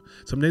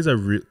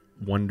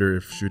wonder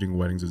if shooting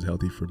weddings is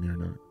healthy for me or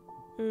not.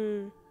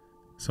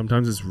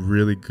 Sometimes it's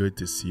really good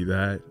to see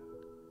that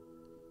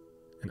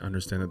and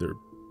understand that there's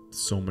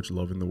so much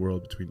love in the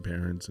world between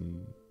parents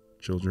and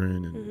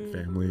children and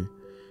family.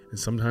 And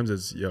sometimes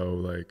it's,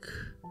 like,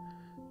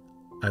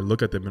 I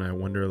look at them and I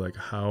wonder, like,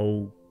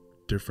 how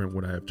different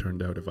would I have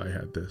turned out if I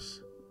had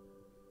this?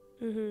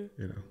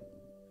 Mm-hmm. You know.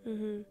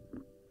 Mm-hmm.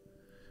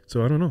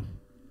 So I don't know.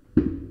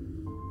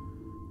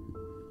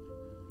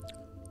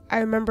 I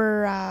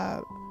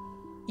remember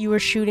you were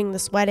shooting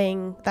this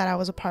wedding that I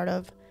was a part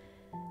of,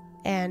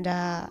 and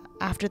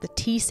after the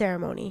tea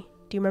ceremony,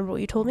 do you remember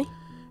what you told me?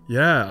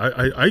 Yeah,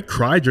 I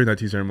cried during that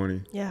tea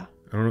ceremony. Yeah.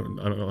 I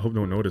hope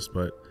no one noticed,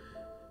 but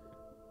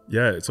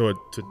yeah. So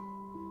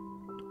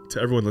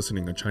to everyone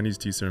listening, a Chinese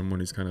tea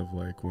ceremony is kind of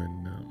like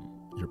when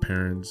your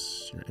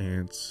parents, your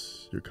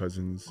aunts, your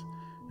cousins,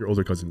 your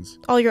older cousins,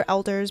 all your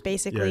elders,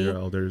 basically. Yeah,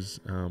 your elders.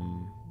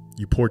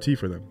 You pour tea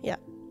for them. Yeah.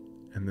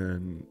 And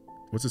then,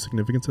 what's the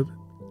significance of it?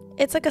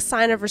 It's like a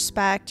sign of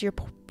respect.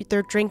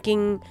 They're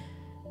drinking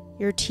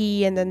your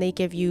tea, and then they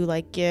give you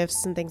like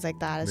gifts and things like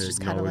that. It's just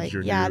kind of like,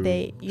 yeah,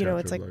 they, you know,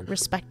 it's like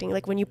respecting.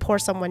 Like when you pour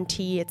someone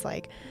tea, it's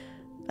like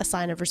a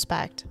sign of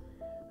respect.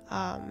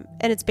 And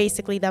it's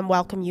basically them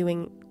welcoming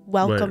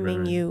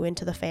right. you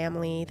into the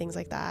family, things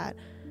like that.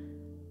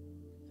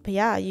 But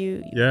yeah,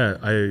 Yeah,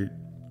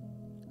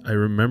 I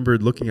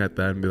remembered looking at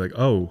that and be like,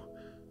 oh,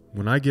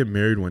 when I get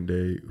married one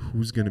day,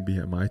 who's gonna be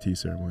at my tea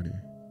ceremony?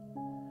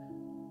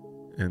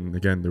 And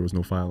again, there was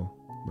no file.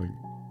 Like,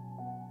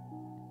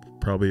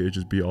 probably it'd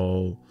just be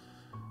all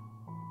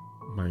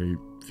my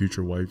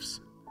future wife's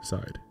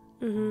side.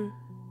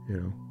 Mm-hmm. You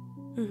know.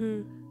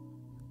 Mm-hmm.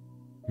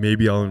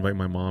 Maybe I'll invite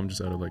my mom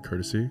just out of like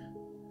courtesy,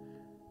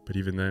 but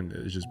even then,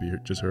 it'd just be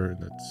just her,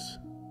 and that's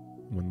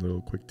one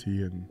little quick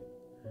tea, and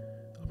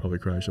I'll probably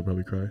cry. She'll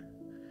probably cry,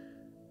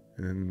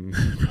 and then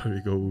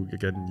probably go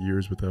again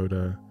years without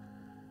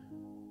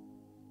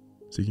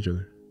seeing each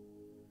other.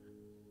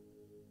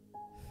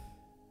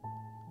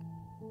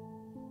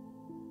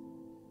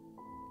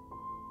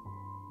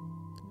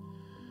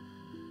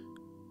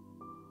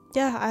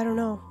 Yeah, I don't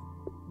know.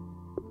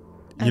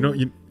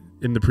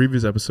 In the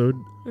previous episode,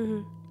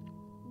 mm-hmm.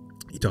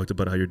 you talked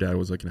about how your dad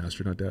was like an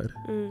astronaut dad.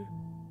 Mm.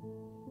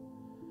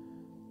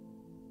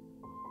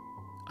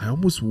 I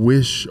almost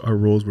wish our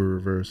roles were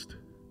reversed,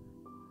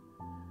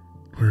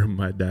 where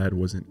my dad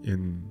wasn't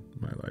in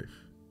my life.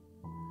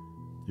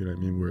 You know what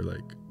I mean? Where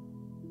like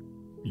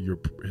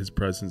his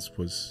presence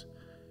was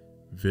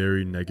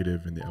very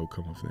negative in the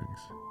outcome of things.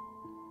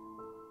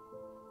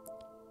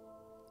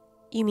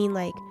 You mean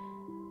like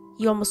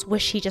you almost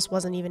wish he just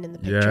wasn't even in the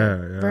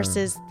picture, yeah.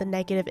 versus the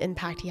negative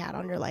impact he had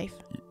on your life?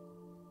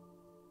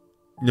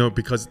 No,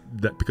 because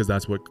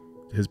that's what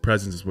his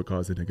presence is what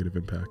caused the negative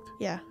impact.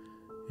 Yeah.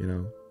 You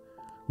know,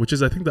 which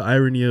is I think the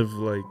irony of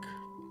like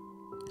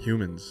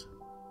humans.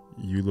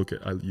 You look at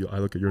I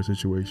look at your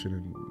situation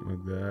and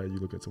like that. You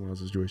look at someone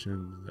else's situation.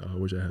 And, I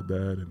wish I had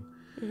that, and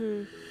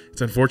mm-hmm.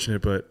 it's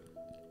unfortunate, but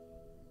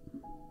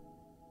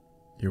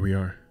here we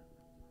are.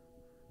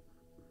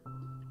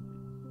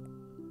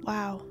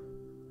 Wow.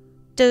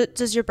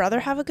 Does your brother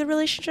have a good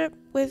relationship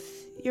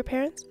with your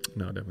parents?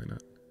 No, definitely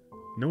not.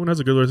 No one has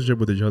a good relationship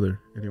with each other.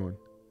 Anyone.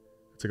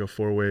 It's like a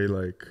 4-way,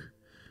 like.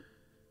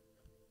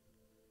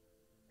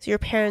 So your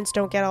parents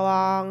don't get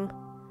along.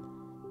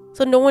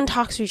 So no one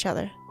talks to each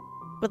other,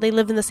 but they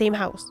live in the same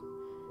house.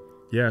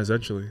 Yeah,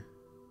 essentially.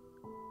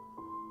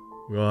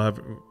 We all have,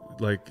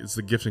 like, it's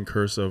the gift and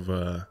curse of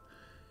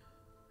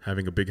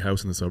having a big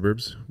house in the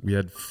suburbs. We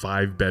had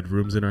 5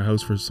 bedrooms in our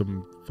house for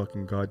some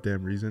fucking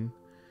goddamn reason.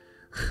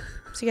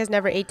 So you guys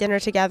never ate dinner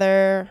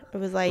together? It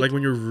was like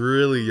when you're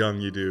really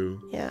young, you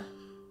do. Yeah.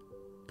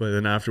 But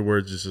then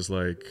afterwards, it's just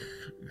like,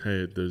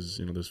 hey, there's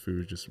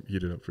food, just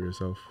heat it up for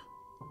yourself.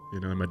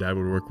 And my dad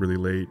would work really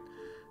late,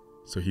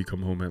 so he'd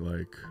come home at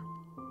like,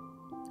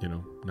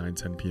 9,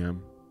 10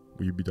 p.m.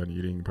 We'd be done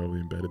eating,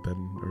 probably in bed at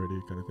then already,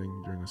 kind of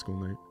thing, during the school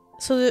night.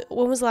 So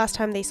when was the last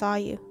time they saw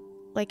you,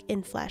 like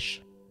in flesh?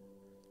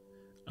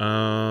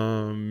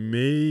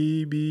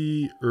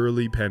 Maybe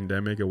early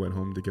pandemic. I went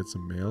home to get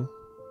some mail.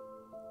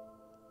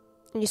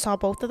 And you saw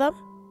both of them?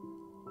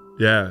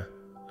 Yeah,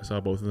 I saw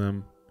both of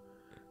them.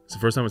 It's the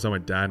first time I saw my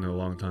dad in a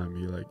long time.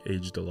 He like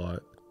aged a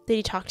lot. Did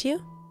he talk to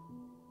you?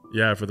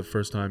 Yeah, for the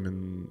first time it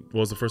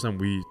was the first time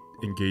we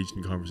engaged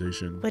in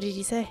conversation. What did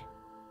he say?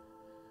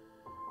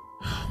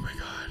 Oh my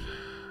god.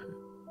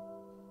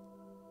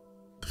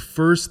 The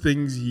first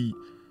things he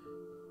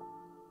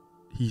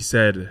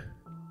said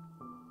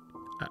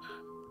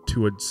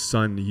to a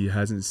son he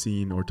hasn't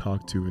seen or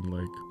talked to in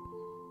like,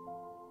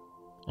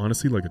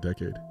 honestly, like a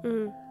decade.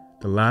 Mm.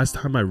 The last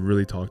time I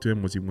really talked to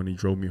him was when he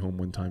drove me home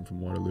one time from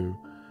Waterloo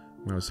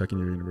when I was second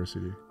year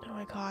university. Oh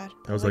my god.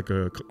 That was like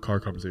a car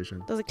conversation.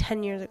 That was like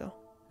 10 years ago.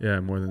 Yeah,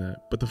 more than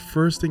that. But the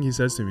first thing he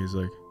says to me is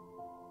like,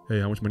 hey,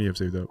 how much money you have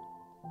saved up?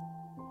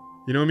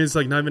 You know what I mean? It's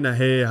like not even a,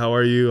 hey, how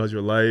are you? How's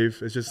your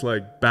life? It's just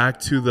like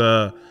back to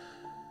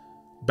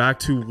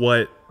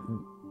what,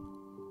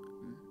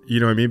 you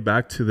know what I mean?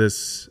 Back to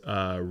this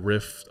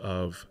riff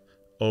of,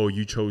 oh,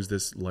 you chose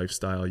this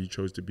lifestyle. You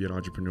chose to be an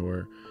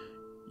entrepreneur.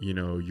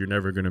 You're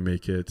never going to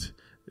make it.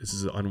 This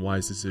is an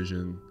unwise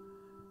decision.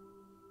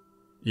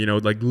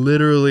 Like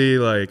literally,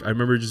 like I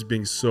remember just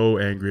being so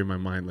angry in my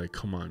mind, like,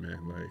 come on, man.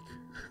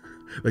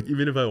 Like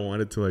even if I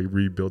wanted to like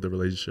rebuild the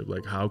relationship,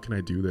 like how can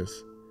I do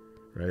this?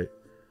 Right.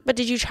 But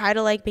did you try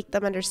to like make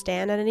them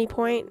understand at any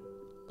point?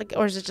 Like,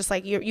 or is it just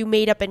like you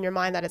made up in your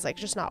mind that it's like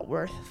just not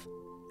worth?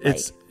 Like,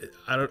 It's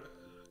I don't,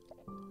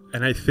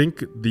 and I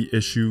think the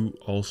issue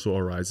also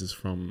arises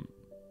from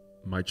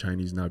my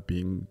Chinese not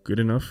being good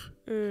enough.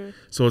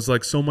 So it's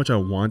like so much I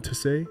want to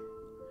say,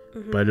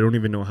 but I don't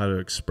even know how to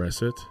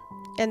express it.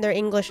 and their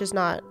English is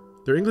not.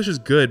 Their English is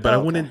good, but I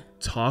Okay. wouldn't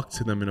talk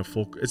to them in a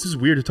full. It's just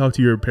weird to talk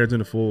to your parents in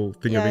a full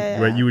thing of Yeah,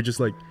 it, right? yeah. You would just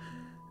like,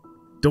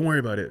 don't worry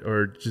about it,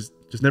 or just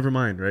never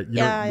mind, right? You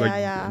Yeah, don't, like,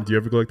 yeah. do you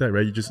ever go like that,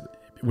 right? You just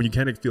when you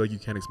can't feel like you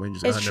can't explain, you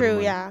just It's never true,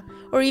 mind. yeah.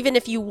 Or even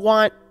if you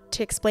want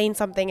to explain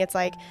something, it's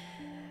like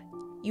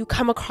you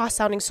come across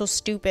sounding so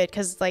stupid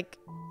because like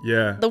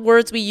Yeah. the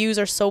words we use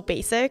are so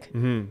basic.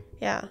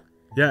 Yeah.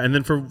 Yeah, and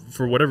then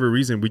for whatever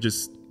reason, we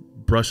just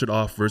brush it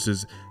off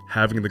versus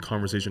having the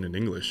conversation in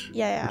English.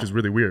 Yeah. Which is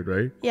really weird,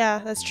 right? Yeah,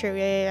 that's true.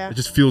 Yeah. It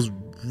just feels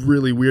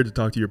really weird to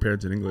talk to your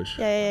parents in English.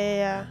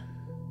 Yeah.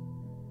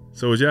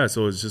 So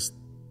it's just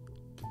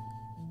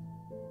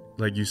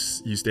like you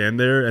stand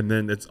there, and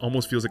then it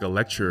almost feels like a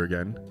lecture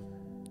again.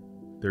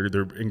 They're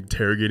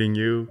interrogating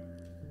you,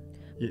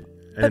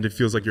 and it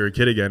feels like you're a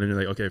kid again, and you're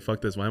like, okay,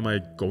 fuck this. Why am I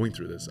going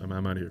through this? I'm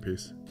out of here.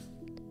 Peace.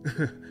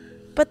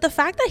 But the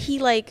fact that he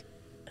like,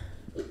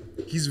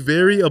 He's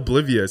very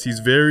oblivious. He's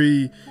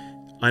very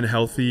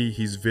unhealthy.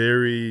 He's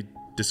very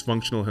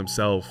dysfunctional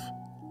himself.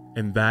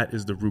 And that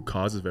is the root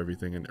cause of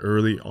everything. And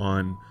early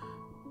on,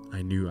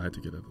 I knew I had to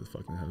get out of the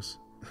fucking house.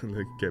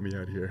 Like, get me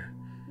out of here.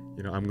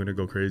 You know, I'm going to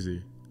go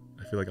crazy.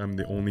 I feel like I'm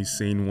the only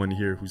sane one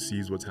here who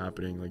sees what's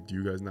happening. Like, do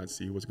you guys not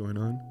see what's going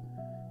on?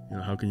 You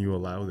know, how can you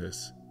allow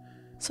this?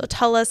 so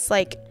tell us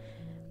like,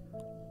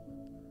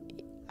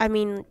 I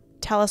mean,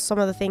 tell us some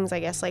of the things, I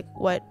guess, like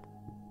what,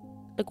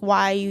 like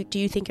why do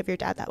you think of your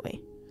dad that way?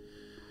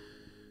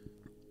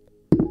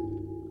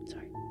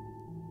 Sorry.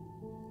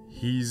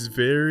 He's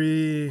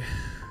very...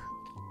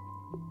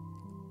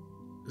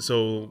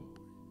 So,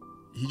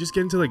 he just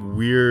get into, like,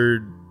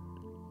 weird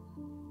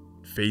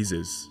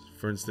phases.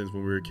 For instance,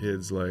 when we were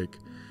kids, like...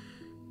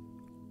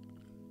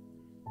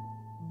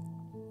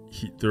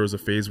 There was a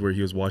phase where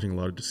he was watching a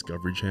lot of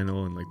Discovery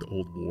Channel and, like, the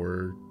old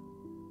war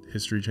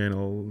history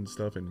channel and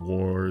stuff, and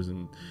wars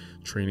and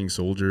training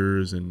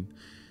soldiers, and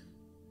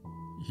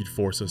he'd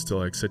force us to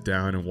like sit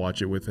down and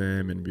watch it with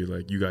him and be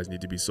like, you guys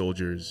need to be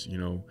soldiers, you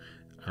know,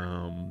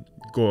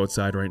 go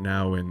outside right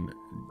now. And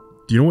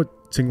do you know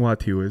what Tsinghua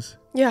Tiu is?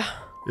 Yeah.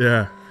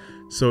 Yeah.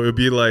 So it would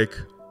be like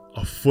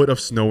a foot of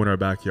snow in our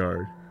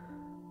backyard.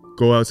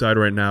 Go outside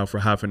right now for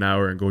half an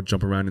hour and go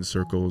jump around in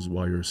circles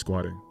while you're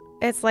squatting.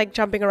 It's like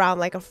jumping around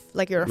like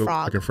you're a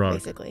frog. Like a frog.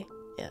 Basically.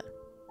 Yeah.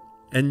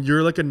 And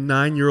you're like a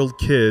 9-year-old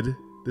kid.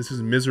 This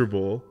is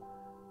miserable.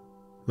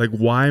 Like,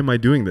 why am I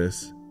doing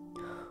this?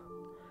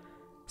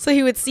 So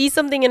he would see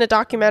something in a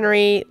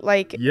documentary,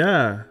 like,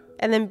 Yeah.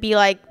 and then be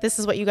like, this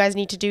is what you guys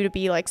need to do to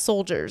be like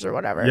soldiers or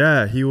whatever.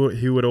 Yeah, he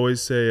would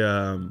always say,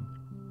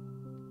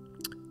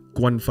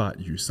 "Guan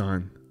Fat Yu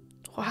San,"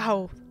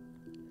 Wow.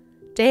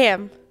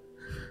 Damn.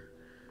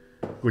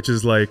 which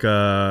is like,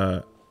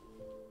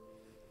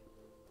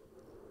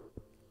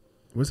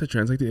 what's that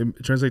translate to?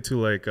 It translates to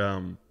like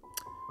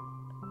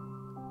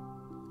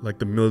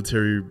the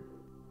military.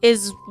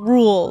 Is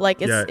rule,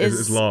 like,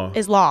 Is law.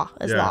 Is law.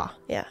 Is Yeah. law.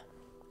 Yeah.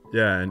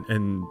 Yeah,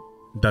 and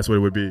that's what it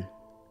would be. Wow.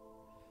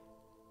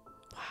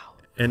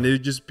 And it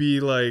would just be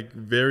like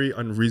very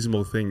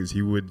unreasonable things.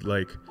 He would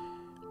like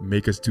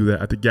make us do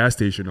that at the gas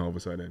station all of a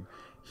sudden.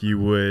 He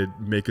would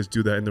make us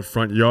do that in the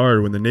front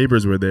yard when the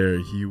neighbors were there.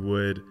 He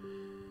would,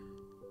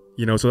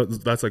 you know, so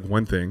that's like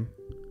one thing.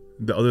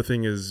 The other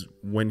thing is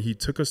when he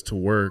took us to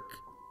work,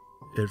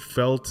 it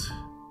felt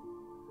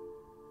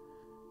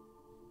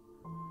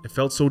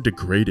so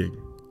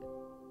degrading.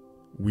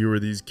 We were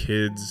these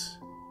kids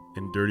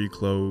in dirty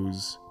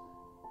clothes,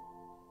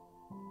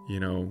 you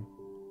know.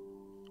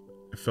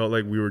 It felt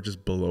like we were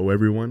just below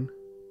everyone,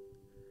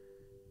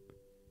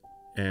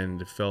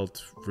 and it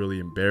felt really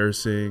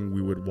embarrassing.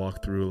 We would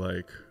walk through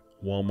like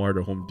Walmart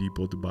or Home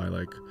Depot to buy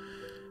like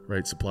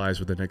supplies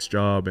for the next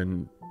job,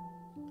 and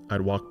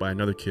I'd walk by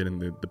another kid,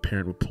 and the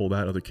parent would pull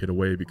that other kid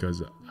away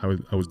because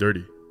I was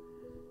dirty.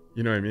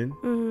 You know what I mean?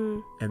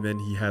 Mm-hmm. And then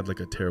he had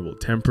like a terrible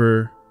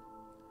temper.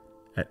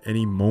 At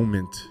any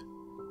moment,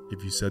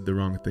 if you said the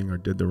wrong thing or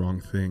did the wrong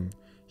thing,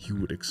 he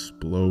would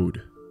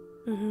explode.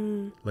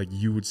 Mm-hmm. Like,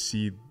 you would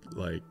see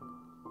like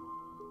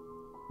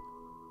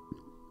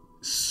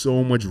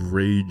so much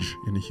rage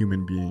in a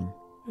human being,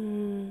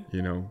 Mm-hmm.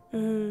 you know,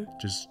 Mm-hmm.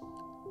 just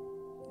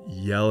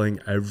yelling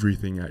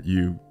everything at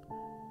you,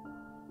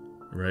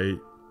 right?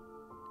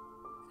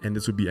 And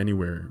this would be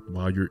anywhere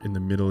while you're in the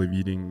middle of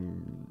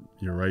eating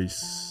your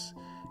rice,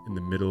 in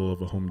the middle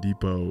of a Home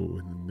Depot,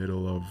 in the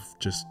middle of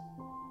just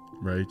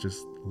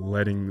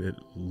letting it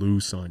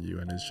loose on you.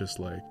 And it's just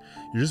like,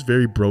 you're just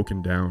very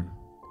broken down,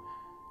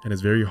 and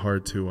it's very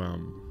hard to,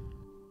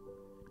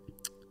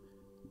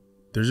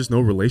 there's just no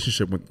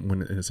relationship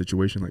when in a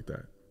situation like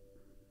that,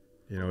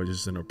 you know,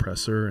 just an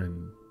oppressor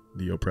and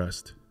the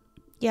oppressed.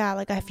 Yeah,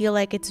 like I feel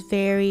like it's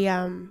very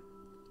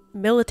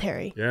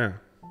military. Yeah.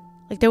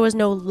 Like there was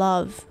no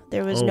love.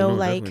 There was no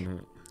like definitely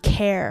not.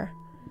 care.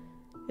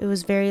 It It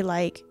was very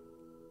like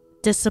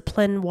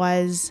discipline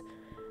was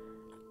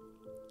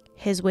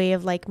his way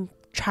of like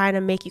trying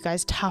to make you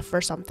guys tough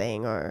or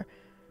something, or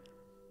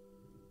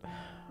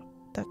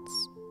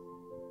that's.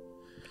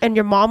 And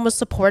your mom was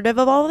supportive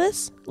of all of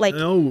this? Like,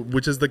 no,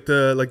 which is like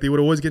they would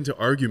always get into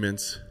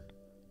arguments,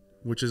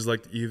 which is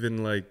like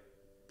even like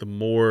the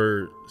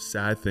more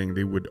sad thing.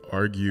 They would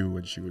argue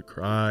and she would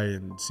cry,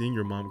 and seeing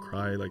your mom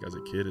cry like as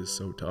a kid is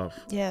so tough.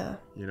 yeah.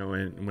 You know,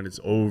 and when it's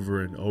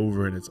over and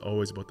over and it's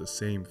always about the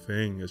same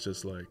thing, it's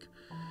just like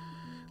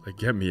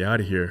get me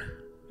out of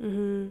here.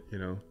 Mm-hmm. You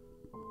know.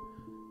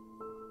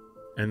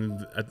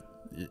 And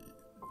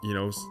you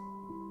know,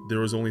 there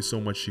was only so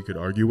much she could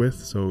argue with,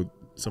 so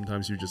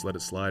sometimes you just let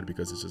it slide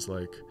because it's just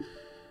like,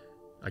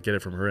 I get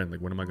it from her end,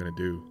 like what am I gonna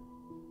do?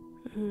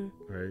 Mm-hmm.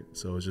 Right?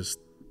 So it's just,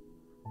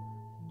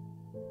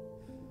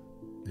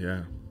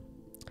 yeah.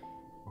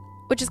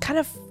 Which is kind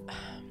of,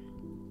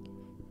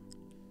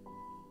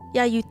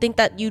 yeah, you'd think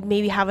that you'd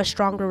maybe have a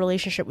stronger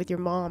relationship with your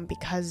mom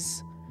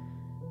because,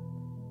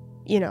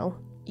 you know,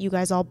 you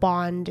guys all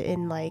bond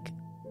in like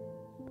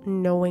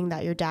knowing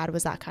that your dad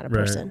was that kind of Right.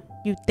 person.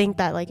 You'd think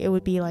that like it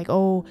would be like,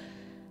 oh,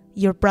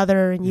 your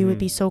brother and you would Mhm.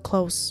 be so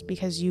close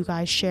because you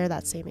guys share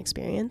that same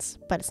experience,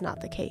 but it's not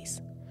the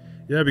case.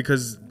 Yeah,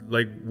 because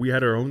like we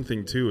had our own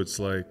thing too. It's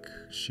like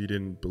she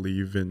didn't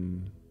believe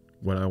in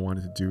what I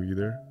wanted to do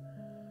either.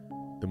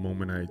 The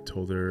moment I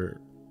told her,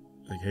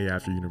 like, hey,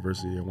 after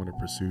university, I want to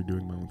pursue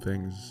doing my own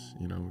things,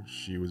 you know,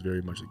 she was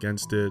very much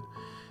against it.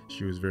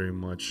 She was very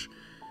much,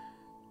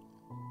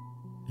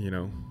 you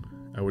know,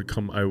 I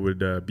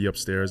would be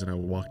upstairs and I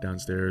would walk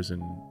downstairs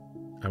and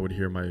I would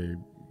hear my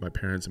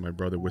parents and my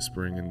brother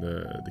whispering in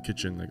the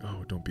kitchen, like,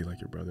 oh, don't be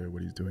like your brother.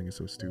 What he's doing is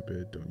so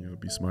stupid. Don't, you know,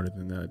 be smarter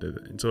than that.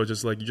 And so it's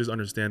just like, you just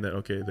understand that,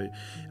 okay,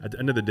 at the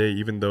end of the day,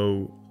 even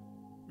though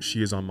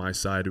she is on my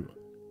side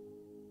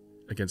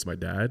against my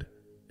dad,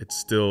 it's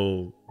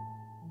still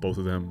both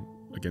of them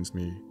against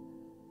me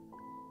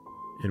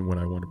in what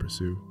I want to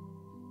pursue.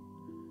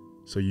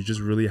 So you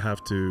just really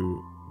have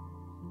to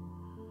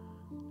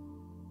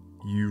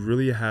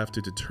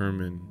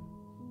determine,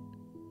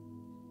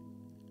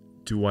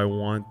 do I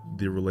want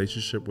the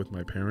relationship with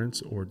my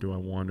parents or do I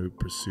want to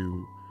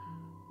pursue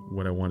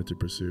what I wanted to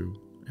pursue?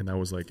 And that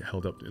was like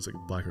held up. It's like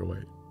black or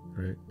white,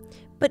 right?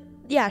 But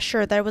yeah,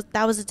 sure, that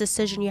was a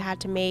decision you had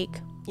to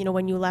make, you know,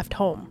 when you left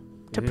home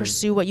to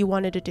pursue what you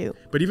wanted to do.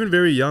 But even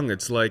very young,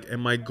 it's like,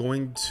 am I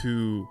going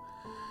to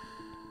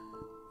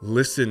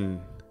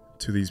listen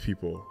to these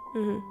people?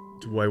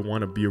 Do I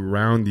want to be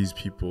around these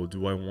people?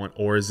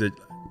 Or is it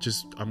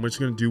just, I'm just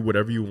going to do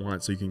whatever you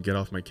want so you can get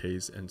off my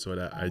case and so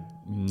that I'm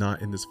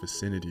not in this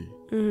vicinity?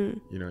 You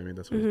know what I mean?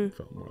 That's what it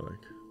felt more like.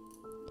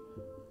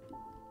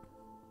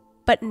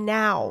 But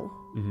now,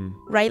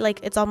 right? Like,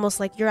 it's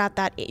almost like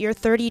you're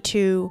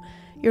 32,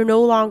 you're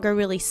no longer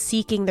really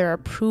seeking their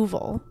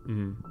approval.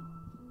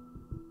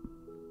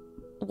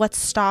 What's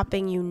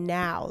stopping you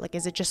now? Like,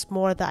 is it just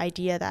more the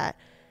idea that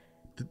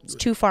it's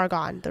too far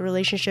gone? The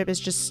relationship is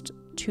just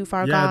too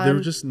far gone? Yeah, there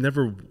just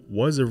never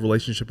was a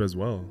relationship as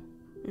well.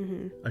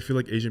 I feel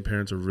like Asian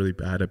parents are really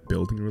bad at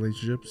building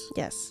relationships.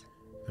 Yes.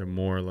 They're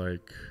more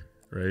like,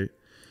 right?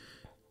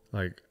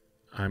 Like,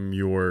 I'm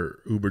your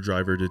Uber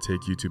driver to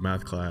take you to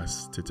math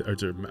class, or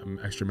to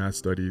extra math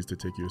studies, to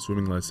take you to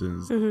swimming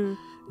lessons.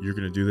 You're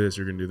going to do this,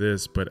 you're going to do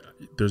this. But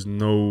there's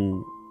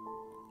no,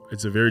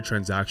 it's a very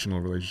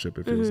transactional relationship,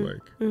 it feels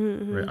like.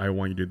 Right? I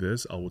want you to do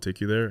this, I will take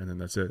you there, and then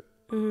that's it.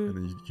 And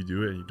then you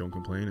do it and you don't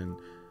complain. And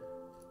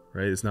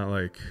right? It's not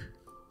like,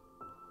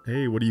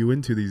 hey, what are you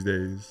into these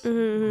days? You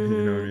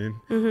know what I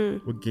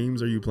mean? What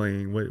games are you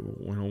playing?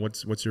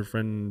 What's your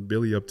friend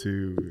Billy up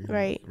to?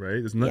 Right. Right?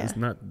 It's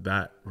not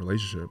that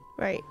relationship.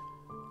 Right.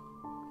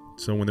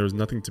 So when there was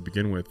nothing to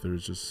begin with,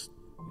 there's just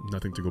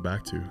nothing to go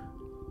back to.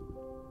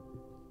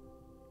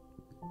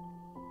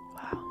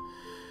 Wow.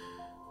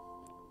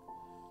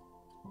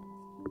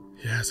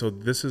 Yeah, so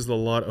this is a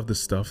lot of the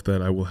stuff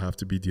that I will have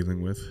to be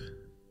dealing with.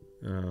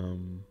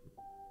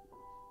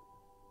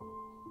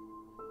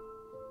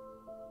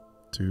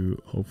 To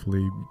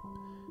hopefully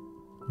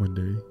one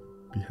day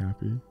be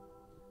happy,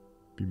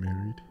 be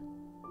married,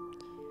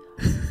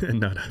 and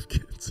not have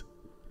kids.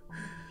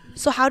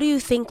 So how do you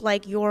think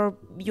like your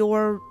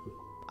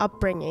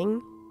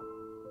upbringing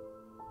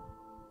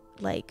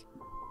like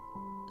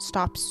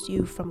stops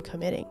you from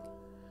committing?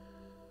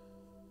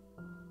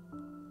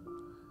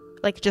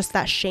 Like just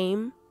that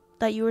shame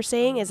that you were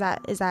saying, is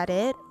that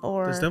it?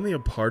 Or There's definitely a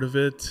part of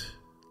it.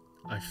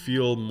 I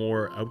feel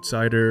more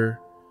outsider.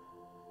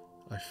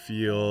 I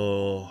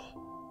feel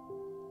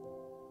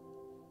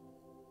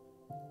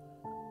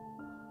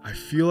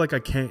like I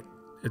can't,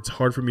 it's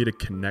hard for me to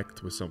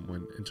connect with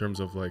someone in terms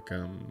of like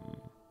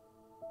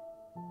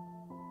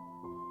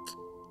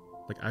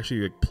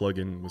actually like plug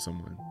in with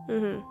someone.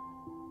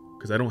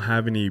 Because I don't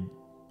have any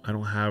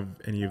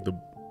of the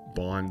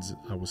bonds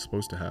I was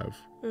supposed to have.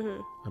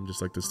 I'm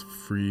just like this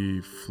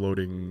free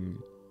floating,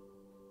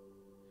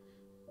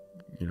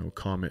 you know,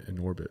 comet in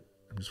orbit.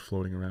 I'm just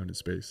floating around in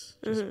space,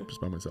 just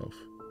by myself.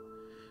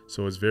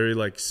 So it's very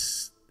like,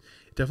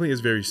 definitely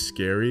is very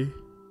scary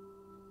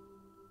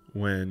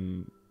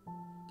when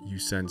you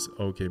sense,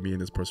 okay, me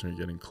and this person are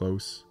getting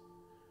close.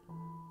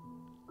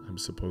 I'm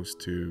supposed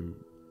to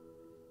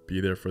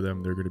be there for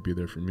them. They're going to be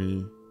there for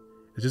me.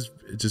 It's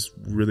just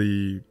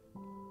really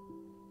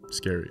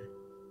scary.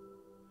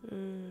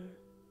 And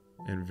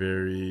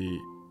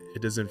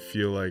it doesn't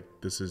feel like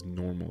this is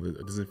normal.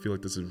 It doesn't feel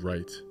like this is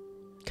right.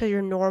 Because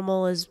your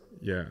normal is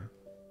Yeah.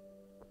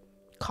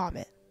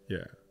 common.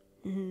 Yeah.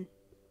 Wow.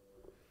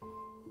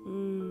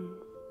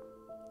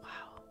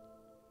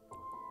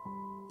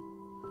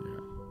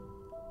 Yeah.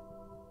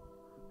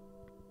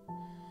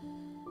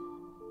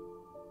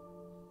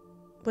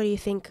 What do you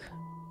think?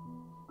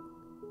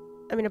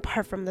 I mean,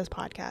 apart from this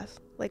podcast,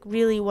 like,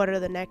 really, what are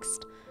the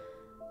next?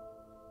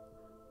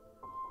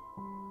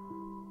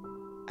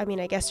 I mean,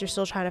 I guess you're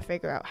still trying to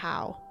figure out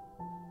how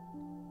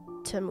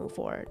to move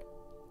forward.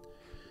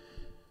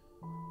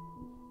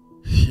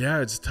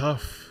 Yeah, it's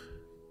tough.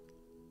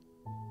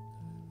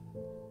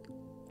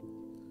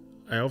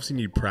 I obviously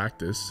need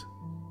practice.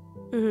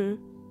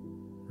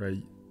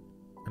 Right?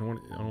 I don't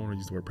want to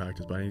use the word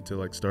practice, but I need to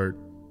like start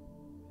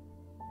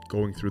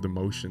going through the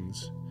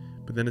motions.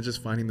 But then it's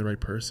just finding the right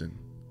person.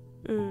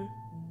 You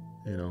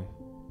know?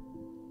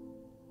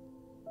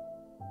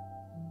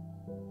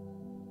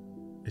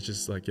 It's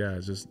just like, yeah,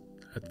 it's just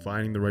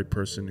finding the right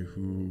person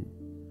who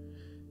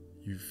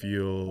you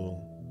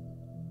feel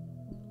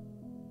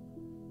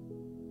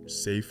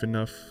safe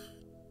enough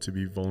to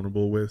be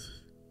vulnerable with,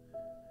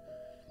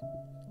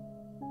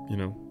 you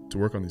know, to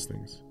work on these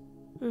things.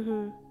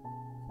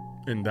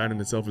 And that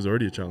in itself is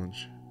already a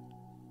challenge.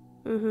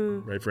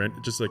 Right? For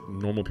just like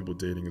normal people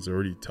dating is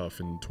already tough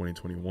in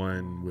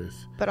 2021 with...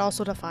 But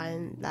also to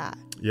find that.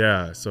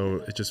 Yeah, so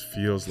it just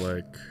feels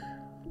like...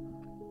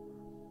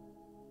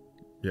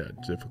 Yeah,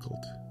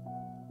 difficult.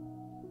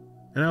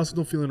 And I also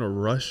don't feel in a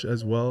rush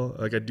as well.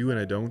 Like I do and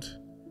I don't.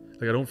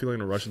 Like I don't feel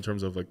in a rush in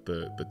terms of like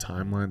the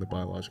timeline, the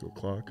biological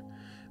clock.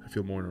 I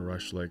feel more in a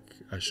rush like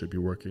I should be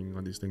working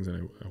on these things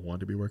and I want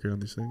to be working on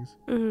these things.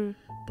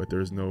 But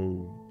there's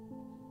no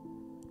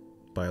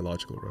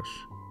biological rush.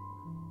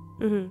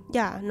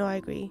 Yeah, no, I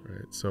agree.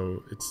 Right.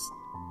 So it's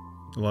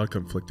a lot of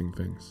conflicting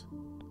things.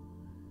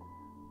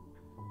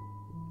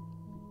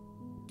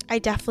 I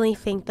definitely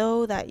think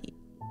though that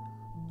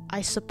I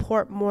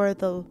support more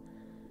the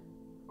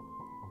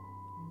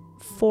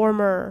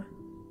former,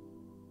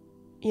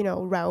 you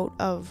know, route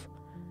of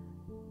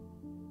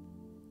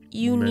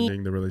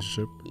mending the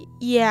relationship.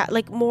 Yeah,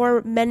 like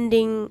more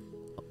mending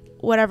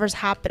whatever's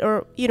happened,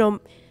 or, you know,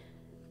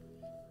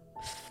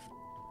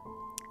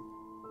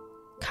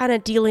 kind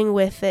of dealing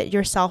with it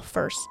yourself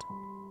first.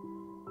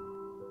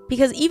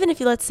 Because even if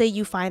you, let's say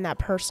you find that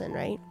person,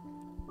 right?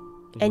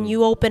 And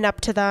you open up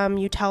to them,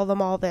 you tell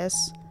them all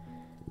this,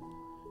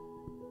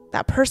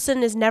 that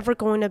person is never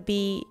going to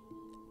be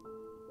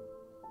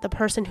the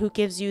person who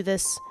gives you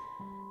this,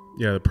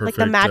 yeah, the perfect,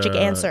 like the magic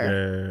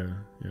answer.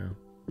 Yeah.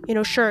 You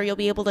know, sure, you'll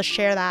be able to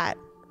share that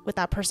with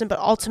that person, but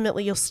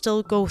ultimately you'll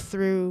still go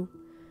through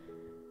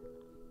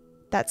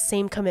that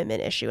same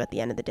commitment issue at the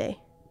end of the day.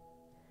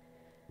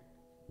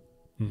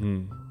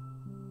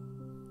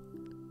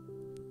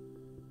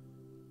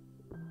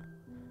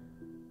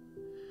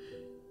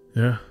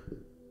 Yeah.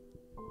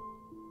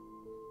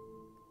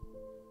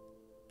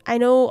 I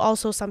know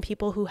also some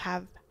people who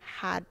have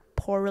had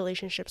poor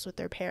relationships with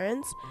their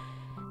parents,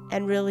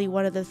 and really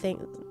one of the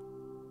things,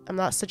 I'm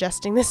not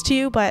suggesting this to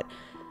you, but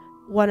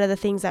one of the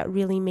things that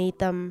really made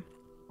them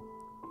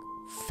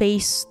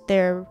face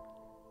their,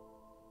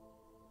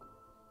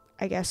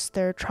 I guess,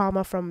 their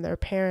trauma from their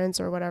parents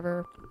or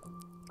whatever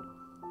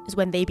is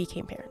when they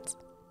became parents.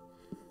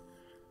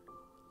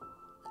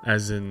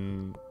 As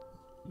in,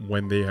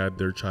 when they had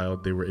their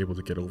child, they were able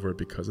to get over it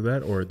because of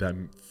that, or that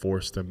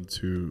forced them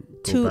to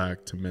go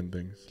back to mend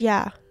things?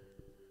 Yeah.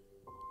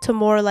 To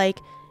more like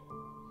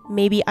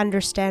maybe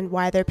understand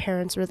why their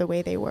parents were the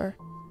way they were.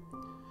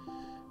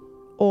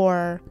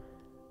 Or...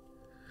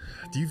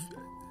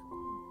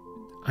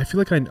 I feel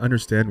like I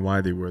understand why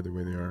they were the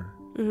way they are.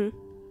 Mm-hmm.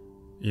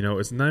 You know,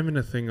 it's not even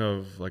a thing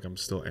of like I'm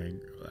still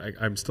angry.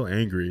 I'm still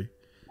angry,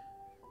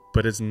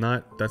 but that's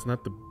not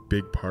the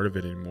big part of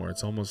it anymore.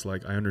 It's almost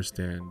like I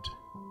understand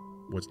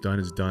what's done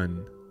is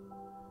done.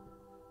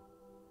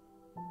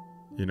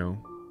 You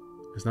know,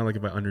 it's not like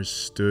if I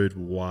understood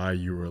why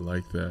you were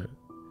like that,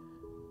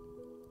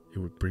 it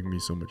would bring me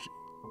so much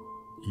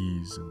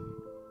ease and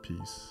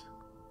peace.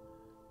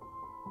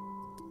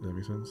 Does that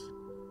make sense?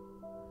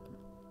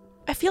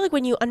 I feel like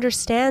when you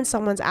understand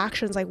someone's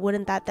actions, like,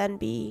 wouldn't that then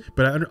be...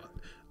 But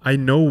I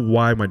know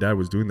why my dad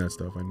was doing that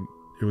stuff. And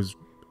it was,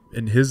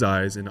 in his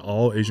eyes, in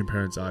all Asian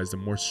parents' eyes, the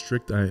more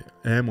strict I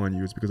am on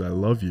you is because I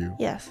love you.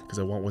 Yes. Because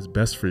I want what's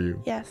best for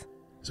you. Yes.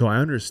 So I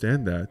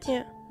understand that.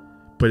 Yeah.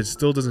 But it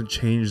still doesn't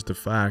change the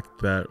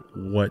fact that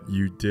what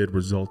you did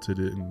resulted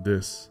in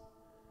this.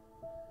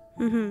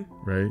 Mm-hmm.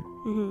 Right?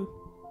 Mm-hmm.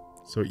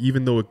 So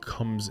even though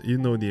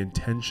the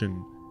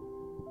intention,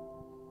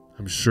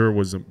 I'm sure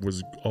was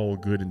all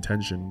good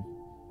intention,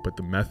 but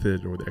the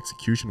method or the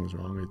execution was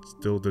wrong, it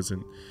still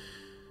doesn't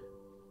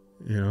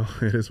You know,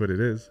 it is what it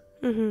is,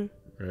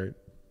 Mm-hmm. right?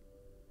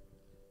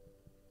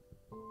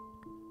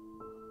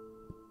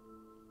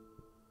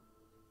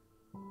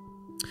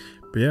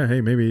 But yeah,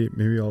 hey, maybe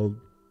I'll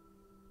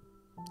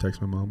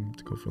text my mom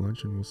to go for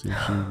lunch, and we'll see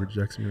if she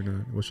rejects me or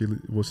not.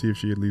 We'll see if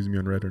she leaves me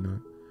on red or not.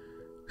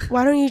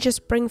 Why don't you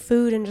just bring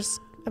food and just?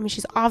 I mean,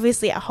 she's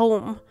obviously at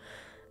home.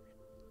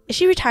 Is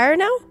she retired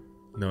now?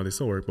 No, they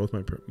still work. Both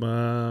my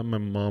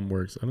mom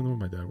works. I don't know if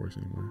my dad works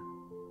anymore.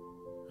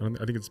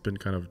 I think it's been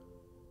kind of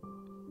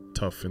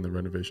tough in the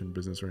renovation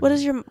business right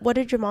now. What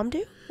did your mom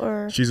do?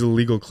 Or She's a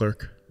legal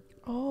clerk.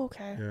 oh,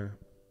 okay. Yeah.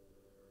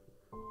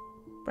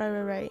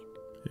 Right.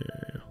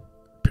 Yeah.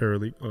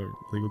 Paralegal or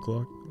legal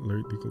clerk,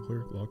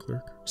 law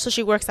clerk. So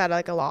she works at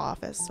like a law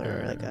office or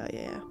Yeah. like a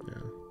yeah.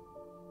 Yeah.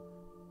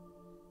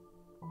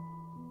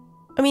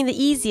 I mean, the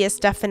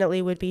easiest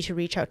definitely would be to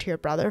reach out to your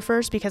brother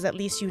first, because at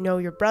least you know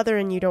your brother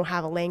and you don't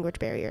have a language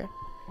barrier.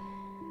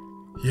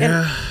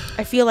 Yeah.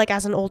 I feel like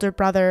as an older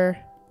brother,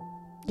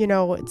 you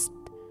know, it's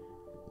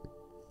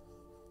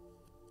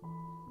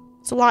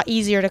a lot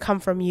easier to come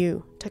from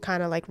you to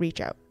kind of like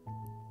reach out.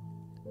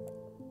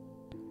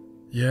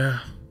 Yeah.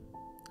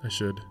 I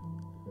should.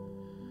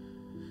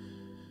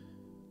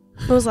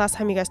 When was the last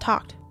time you guys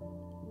talked?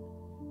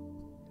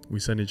 We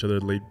send each other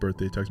late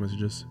birthday text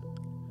messages.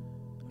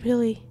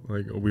 Really?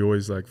 Like we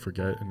always like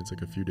forget, and it's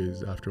like a few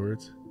days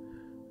afterwards.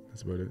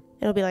 That's about it.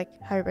 It'll be like,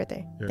 happy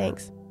birthday. Yeah.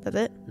 Thanks. That's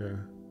it? Yeah.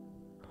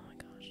 Oh my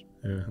gosh.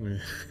 Yeah.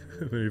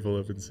 Let me pull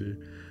up and see.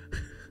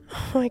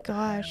 Oh my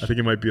gosh. I think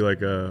it might be like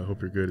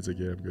hope you're good. It's like,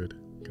 yeah, I'm good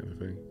kind of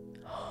thing.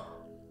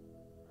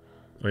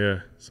 Oh yeah.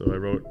 So I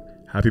wrote,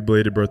 happy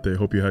belated birthday.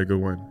 Hope you had a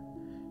good one.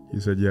 He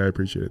said, yeah, I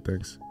appreciate it.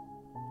 Thanks.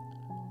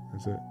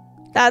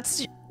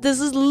 That's it. This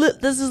is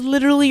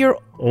literally your.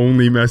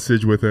 Only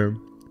message with him.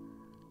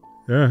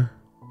 Yeah.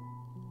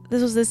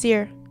 This was this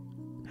year.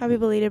 Happy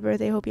belated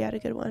birthday. Hope you had a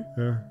good one.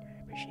 Yeah.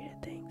 I appreciate it.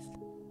 Thanks.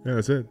 Yeah,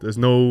 that's it. There's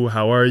no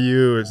how are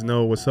you. It's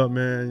no what's up,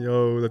 man.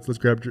 Yo, let's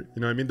grab. You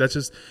know what I mean? That's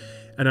just,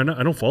 and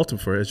I don't fault him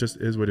for it. It just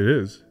is what it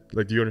is.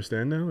 Like, do you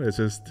understand now? It's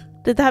just.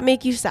 Did that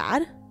make you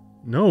sad?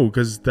 No,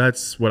 because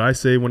that's what I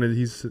say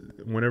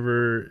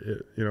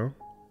whenever you know.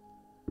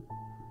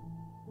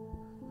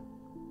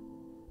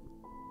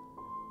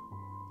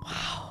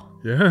 Wow.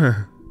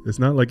 Yeah, it's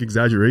not like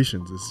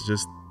exaggerations. It's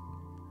just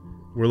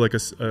we're like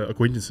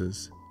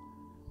acquaintances.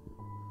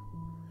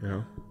 You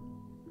know.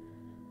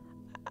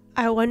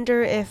 I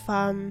wonder if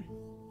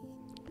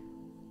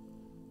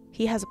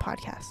he has a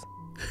podcast.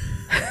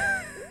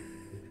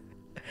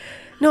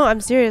 No,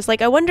 I'm serious.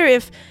 Like, I wonder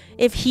if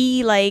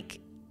he like.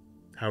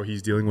 How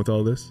he's dealing with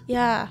all this.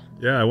 Yeah.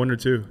 Yeah, I wonder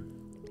too.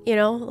 You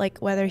know, like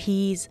whether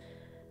he's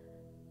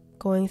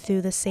going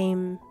through the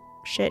same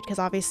shit, because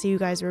obviously you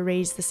guys were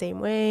raised the same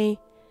way.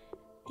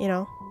 You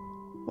know.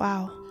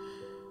 Wow.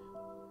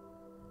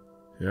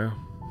 Yeah.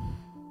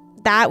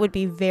 That would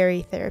be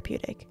very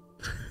therapeutic.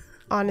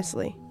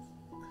 Honestly.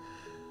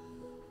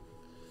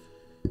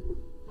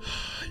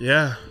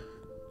 Yeah.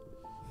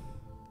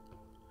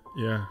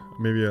 Yeah.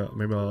 Maybe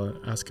I'll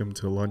ask him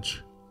to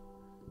lunch.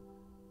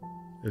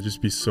 It'd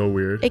just be so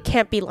weird. It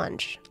can't be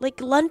lunch.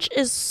 Like, lunch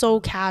is so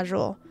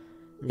casual.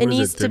 What It is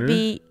needs to dinner?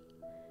 be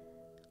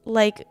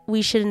like,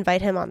 we should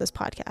invite him on this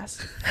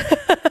podcast.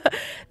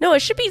 No, it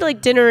should be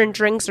like dinner and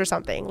drinks or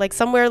something. Like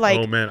somewhere like.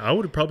 Oh man, I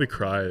would probably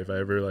cry if I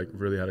ever like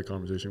really had a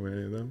conversation with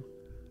any of them.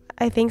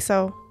 I think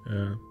so.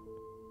 Yeah.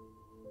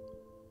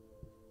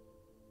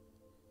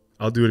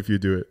 I'll do it if you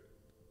do it.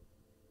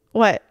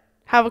 What?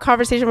 Have a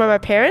conversation with my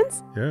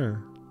parents? Yeah.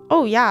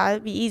 Oh yeah,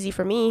 it'd be easy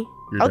for me.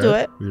 Your I'll dad? do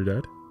it. With your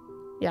dad?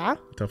 Yeah.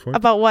 Tough one?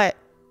 About what?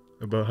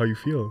 About how you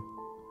feel.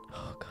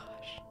 Oh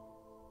gosh.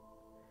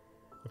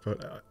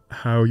 About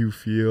how you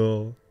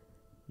feel,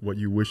 what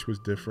you wish was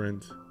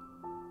different,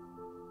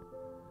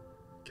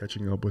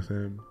 catching up with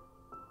him.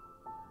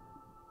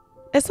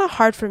 It's not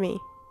hard for me.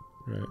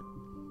 Right.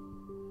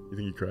 You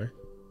think you cry?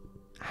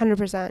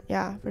 100%.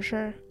 Yeah, for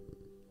sure.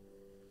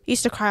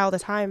 Used to cry all the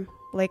time.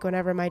 Like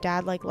whenever my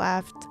dad like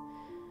left.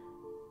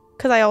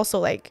 Because I also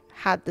like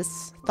had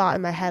this thought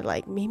in my head,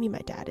 like maybe my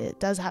dad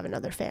does have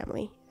another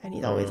family. And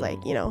he's always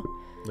like, you know.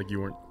 Like you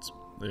weren't.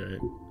 Right.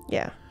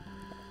 Yeah.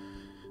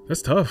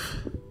 That's tough.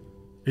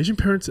 Asian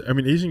parents, I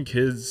mean, Asian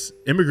kids,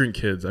 immigrant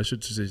kids, I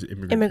should just say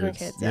immigrant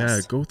kids. Yes.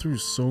 Yeah, go through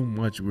so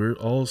much. We're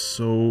all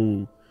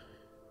so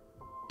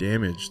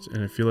damaged.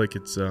 And I feel like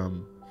it's,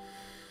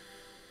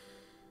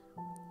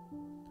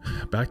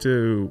 back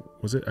to,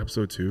 was it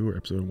episode 2 or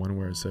episode 1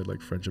 where I said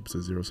like friendship is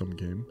a zero-sum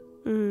game?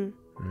 Mm-hmm.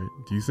 Right?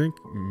 Do you think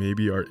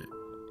maybe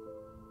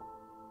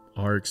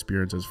our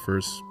experience as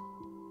first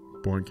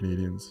born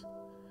Canadians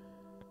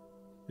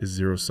is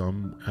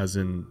zero-sum, as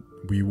in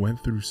we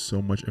went through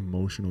so much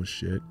emotional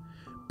shit,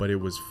 but it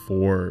was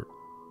for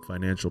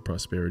financial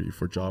prosperity,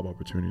 for job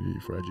opportunity,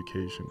 for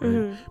education, right?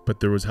 Mm-hmm. But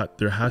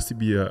there has to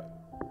be a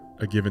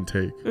give and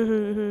take,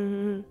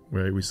 Mm-hmm.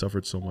 right? We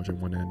suffered so much on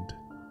one end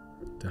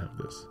to have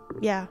this.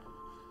 Yeah.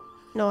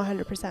 No,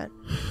 100%.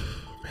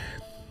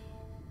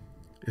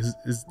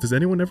 Does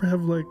anyone ever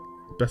have like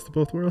best of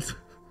both worlds?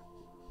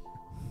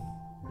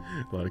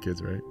 A lot of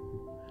kids, right?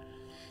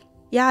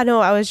 Yeah,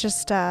 no, I was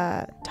just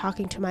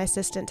talking to my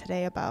assistant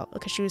today about,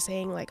 because she was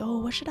saying like, oh,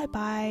 what should I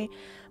buy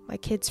my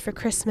kids for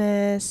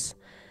Christmas?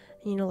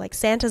 You know, like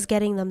Santa's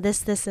getting them this,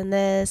 this, and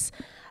this.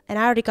 And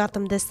I already got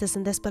them this, this,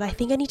 and this, but I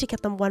think I need to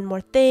get them one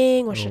more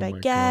thing. What should I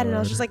get? And I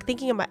was just like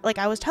thinking about, like,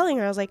 I was telling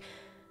her, I was like,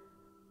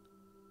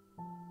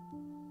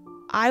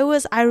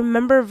 I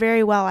remember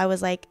very well, I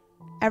was like,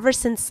 ever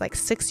since like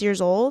 6 years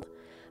old,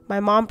 my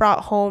mom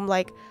brought home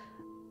like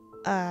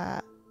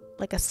a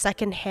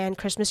secondhand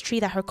Christmas tree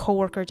that her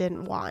coworker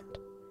didn't want.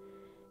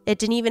 It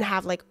didn't even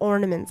have like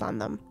ornaments on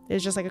them. It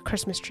was just like a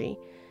Christmas tree.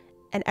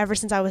 And ever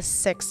since I was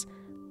 6,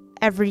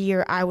 every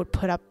year I would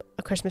put up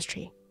a Christmas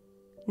tree.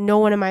 No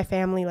one in my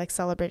family like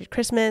celebrated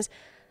Christmas.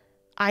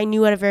 I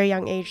knew at a very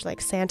young age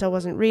like Santa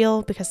wasn't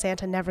real because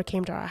Santa never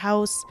came to our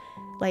house.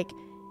 Like,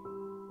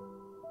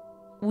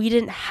 we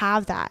didn't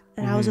have that.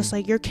 And I was just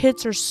like, your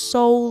kids are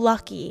so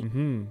lucky.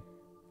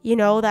 You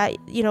know, that,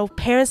 you know,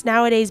 parents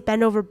nowadays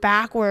bend over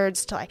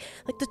backwards to like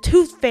the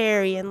Tooth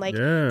Fairy and like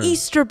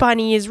Easter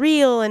Bunny is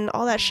real and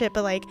all that shit.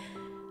 But like,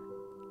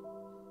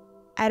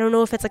 I don't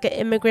know if it's like an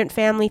immigrant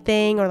family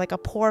thing or like a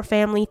poor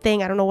family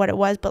thing. I don't know what it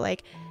was, but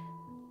like,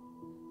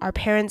 our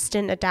parents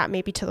didn't adapt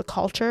maybe to the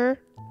culture,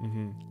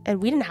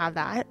 and we didn't have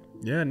that.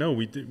 Yeah, no,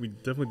 we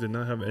definitely did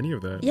not have any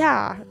of that.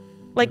 Yeah,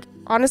 like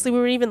honestly, we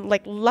were even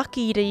like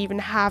lucky to even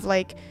have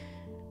like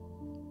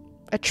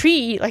a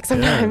tree. Like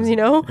sometimes, you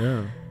know.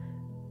 Yeah.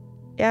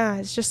 Yeah,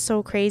 it's just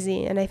so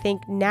crazy, and I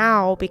think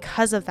now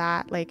because of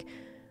that, like,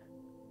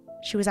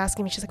 she was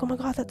asking me, she's like, "Oh my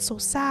God, that's so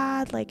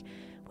sad. Like,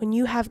 when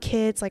you have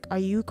kids, like, are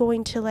you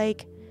going to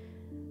like,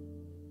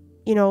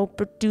 you know,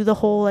 do the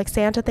whole like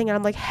Santa thing?" And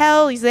I'm like,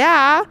 hell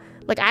yeah.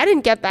 Like, I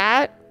didn't get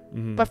that,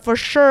 but for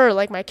sure,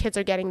 like, my kids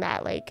are getting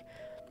that, like,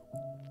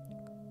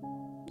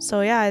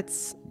 so yeah,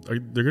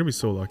 they're gonna be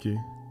so lucky.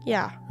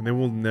 Yeah. And they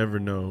will never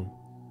know.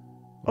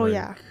 Oh,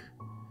 yeah.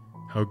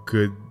 How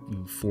good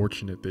and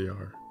fortunate they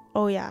are.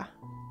 Oh, yeah.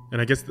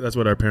 And I guess that's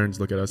what our parents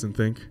look at us and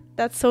think.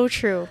 That's so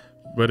true.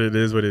 But it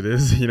is what it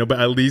is, you know, but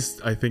at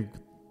least I think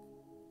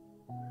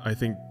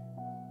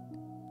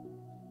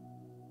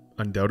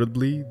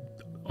undoubtedly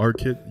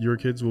your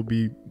kids will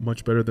be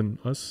much better than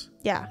us.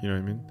 Yeah. You know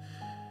what I mean?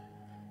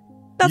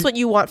 That's what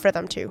you want for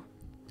them too,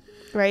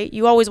 right?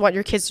 You always want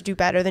your kids to do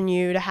better than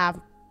you, to have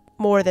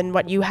more than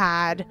what you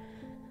had.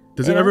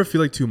 Does it ever feel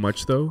like too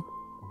much though?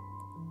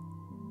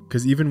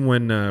 Because even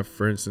when,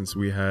 for instance,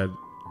 we had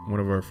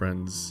one of our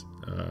friends,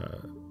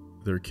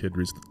 their kid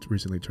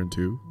recently turned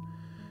 2.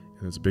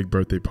 And it was a big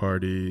birthday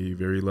party,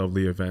 very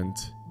lovely event.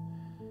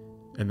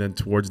 And then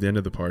towards the end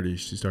of the party,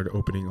 she started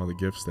opening all the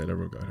gifts that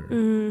everyone got her.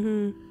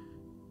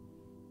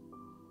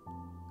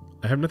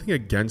 I have nothing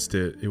against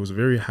it. It was a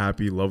very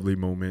happy, lovely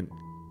moment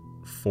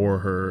for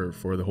her,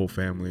 for the whole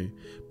family.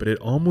 But it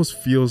almost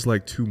feels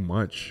like too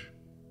much.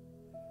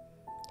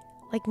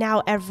 Like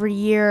now every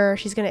year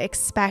she's going to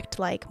expect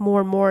like more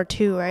and more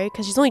too, right?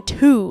 Because she's only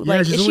 2. Yeah,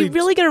 like, is she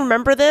really going to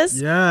remember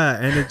this? Yeah,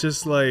 and it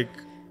just like,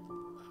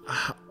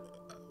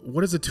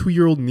 what does a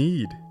 2-year-old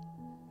need?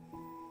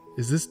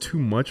 Is this too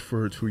much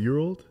for a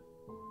 2-year-old?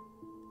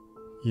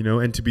 You know,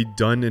 and to be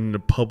done in a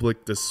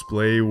public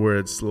display where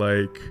it's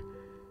like,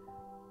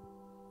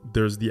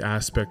 there's the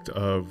aspect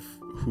of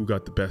who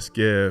got the best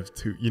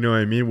gift, who, you know what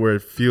I mean? Where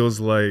it feels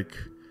like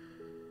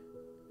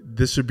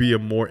this should be a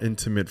more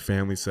intimate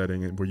family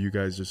setting and where you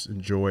guys just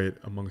enjoy it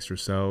amongst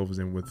yourselves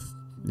and with,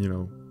 you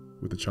know,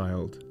 with the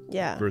child.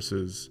 Yeah.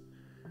 Versus,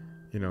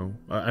 you know,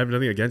 I have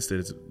nothing against it.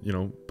 It's, you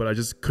know, but I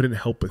just couldn't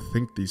help but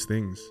think these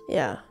things.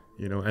 Yeah.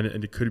 You know, and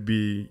it could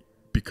be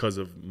because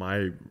of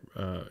my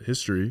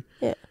history.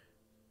 Yeah.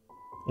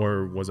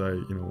 Or was I,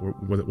 you know,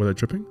 was I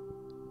tripping?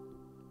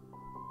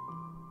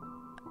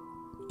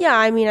 Yeah,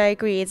 I mean, I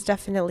agree. It's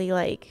definitely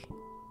like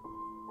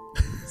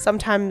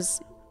sometimes,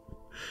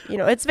 you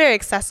know, it's very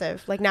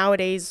excessive like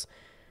nowadays.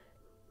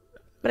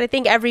 But I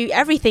think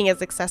everything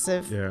is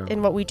excessive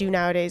in what we do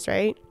nowadays,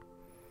 right?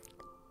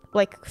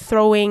 Like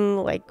throwing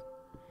like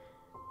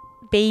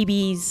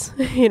babies,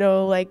 you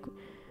know, like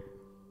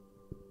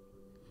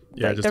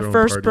just their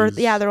first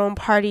birthday, their own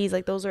parties,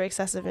 like those are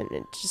excessive and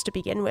just to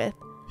begin with.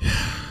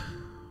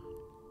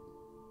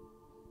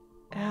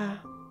 Yeah,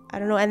 I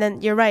don't know. And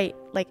then you're right,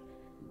 like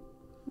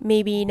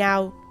maybe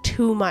now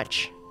too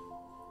much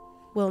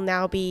will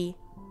now be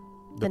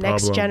the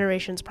next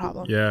generation's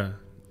problem. Yeah,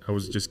 I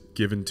was just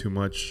given too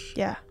much.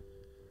 Yeah.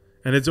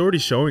 And it's already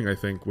showing, I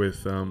think,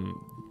 with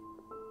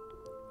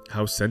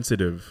how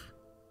sensitive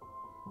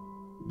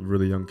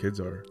really young kids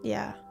are.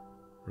 Yeah.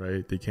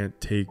 Right? They can't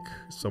take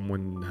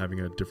someone having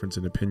a difference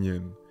in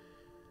opinion,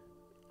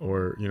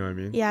 or, you know what I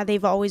mean? Yeah,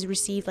 they've always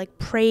received like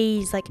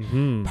praise, like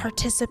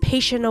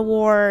participation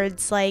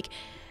awards, like,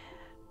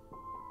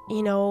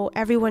 you know,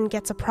 everyone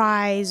gets a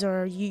prize,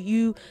 or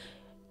you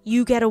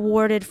get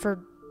awarded for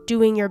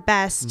doing your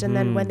best. And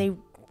then when they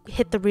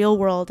hit the real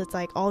world, it's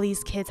like all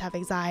these kids have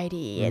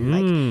anxiety and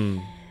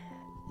like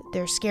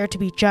they're scared to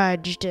be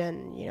judged,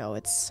 and you know,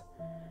 it's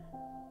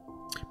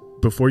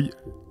before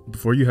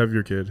you have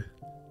your kid,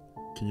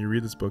 can you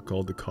read this book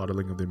called The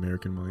Coddling of the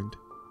American Mind?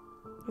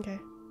 okay.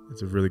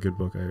 It's a really good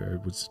book. I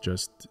would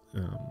suggest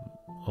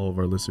all of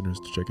our listeners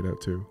to check it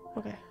out too.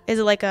 Okay. Is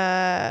it like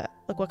a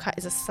what kind?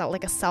 Is it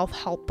like a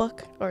self-help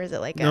book, or is it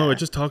like No, it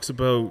just talks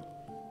about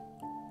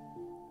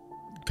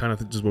kind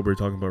of just what we're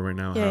talking about right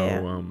now.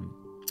 Yeah,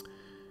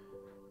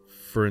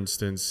 For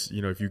instance,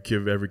 if you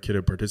give every kid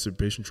a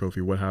participation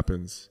trophy, what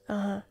happens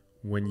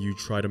when you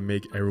try to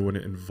make everyone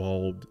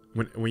involved?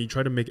 When you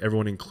try to make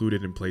everyone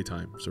included in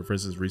playtime. So, for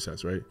instance,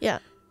 recess, right? Yeah.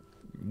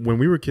 When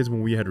we were kids,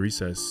 when we had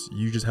recess,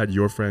 you just had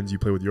your friends. You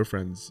play with your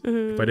friends.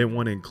 Mm-hmm. If I didn't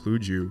want to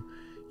include you,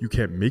 you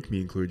can't make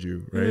me include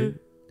you, right? Mm-hmm.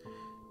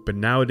 But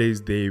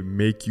nowadays, they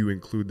make you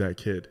include that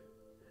kid.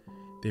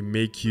 They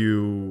make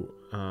you.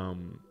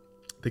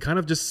 They kind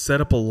of just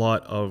set up a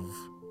lot of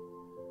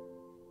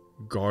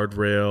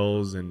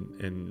guardrails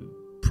and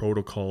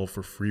protocol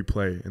for free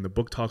play. And the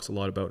book talks a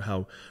lot about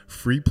how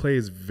free play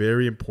is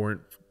very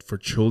important for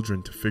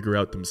children to figure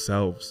out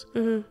themselves.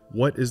 Mm-hmm.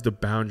 What is the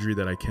boundary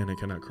that I can and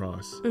cannot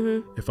cross?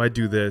 Mm-hmm. If I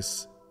do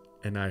this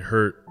and I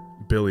hurt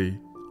Billy,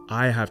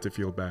 I have to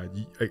feel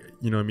bad.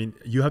 You know what I mean?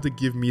 You have to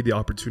give me the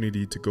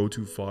opportunity to go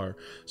too far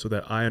so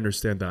that I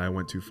understand that I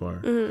went too far.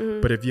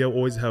 Mm-hmm. But if you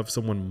always have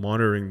someone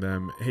monitoring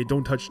them, hey,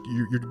 don't touch,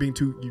 you're being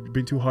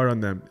too hard on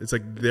them. It's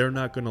like they're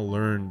not going to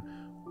learn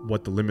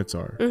what the limits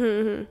are.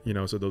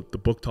 Mm-hmm. So the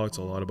book talks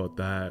a lot about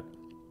that.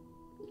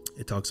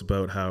 It talks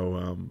about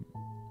how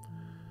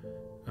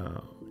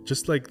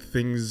just like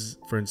things,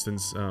 for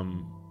instance,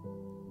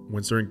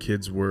 when certain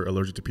kids were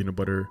allergic to peanut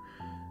butter,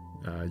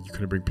 you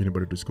couldn't bring peanut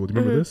butter to school. Do you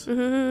remember this?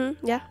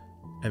 Mm-hmm. Yeah.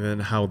 And then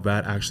how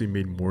that actually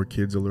made more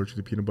kids allergic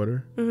to peanut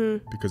butter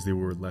because they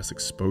were less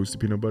exposed to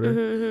peanut butter.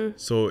 Mm-hmm.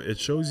 So it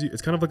shows you,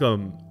 it's kind of like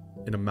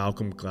in a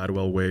Malcolm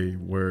Gladwell way,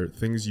 where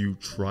things you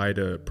try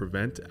to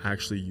prevent,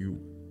 actually you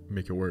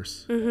make it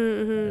worse. Yeah.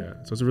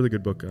 So it's a really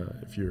good book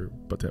if you're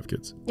about to have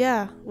kids.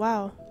 Yeah.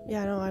 Wow.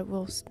 Yeah. No, I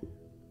will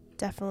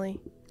definitely.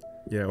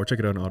 Yeah, or check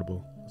it out on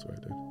Audible. That's what I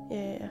did.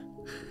 Yeah.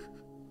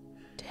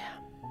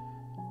 Damn.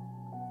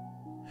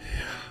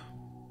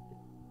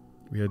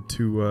 We had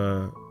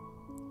two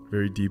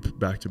very deep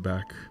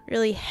back-to-back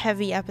Really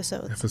heavy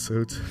episodes.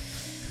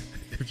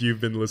 If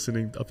you've been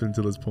listening up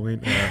until this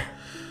point,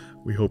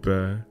 we hope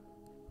it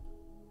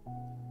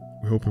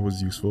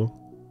was useful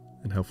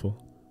and helpful.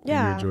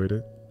 Yeah. And you enjoyed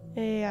it.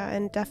 Yeah,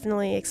 and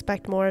definitely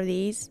expect more of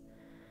these.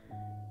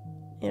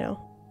 Yeah,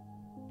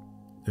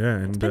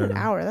 and It's been an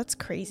hour. That's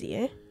crazy,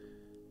 eh?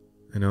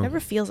 I know. Never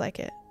feels like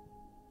it.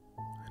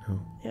 I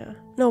know. Yeah.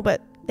 No,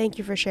 but thank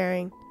you for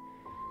sharing.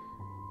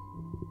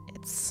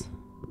 It's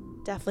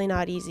definitely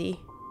not easy.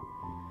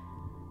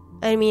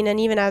 I mean, and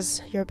even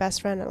as your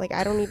best friend, like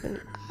I don't even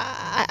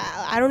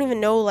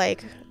know,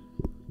 like,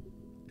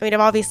 I mean, I've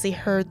obviously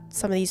heard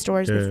some of these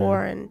stories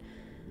before, and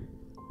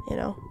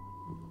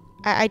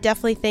I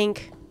definitely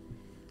think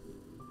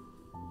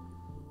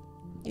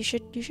you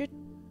should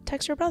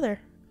text your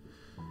brother.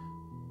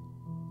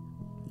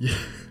 Yeah.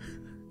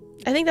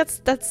 I think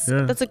that's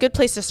a good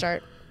place to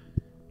start.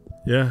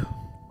 Yeah.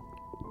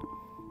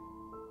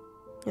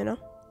 Yeah,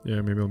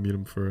 maybe I'll meet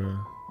him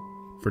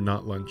for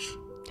not lunch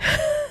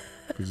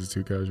because it's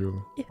too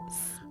casual.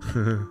 Yes.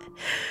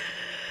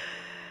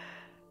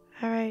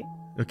 All right.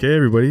 Okay,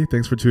 everybody.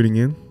 Thanks for tuning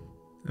in.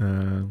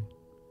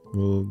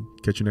 We'll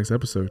catch you next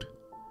episode.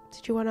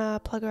 Did you want to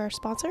plug our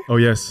sponsor? Oh,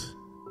 yes.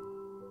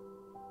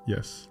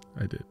 Yes,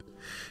 I did.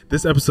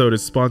 This episode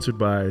is sponsored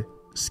by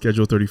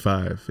Schedule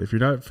 35. If you're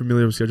not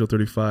familiar with Schedule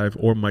 35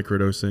 or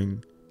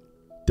microdosing,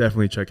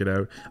 definitely check it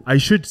out. I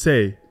should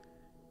say,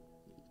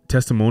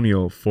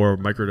 testimonial for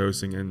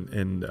microdosing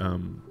and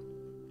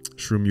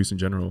shroom use in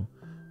general.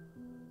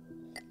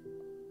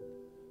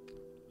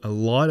 A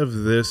lot of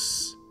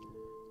this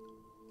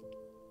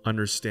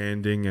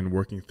understanding and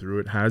working through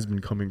it has been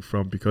coming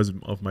from because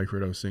of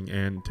microdosing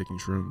and taking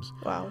shrooms.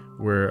 Wow.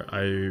 Where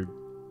I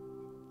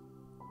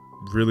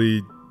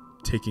really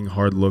taking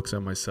hard looks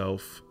at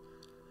myself,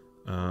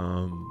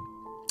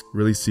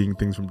 really seeing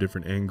things from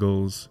different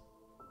angles,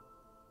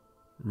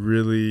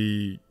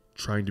 really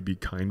trying to be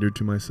kinder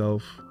to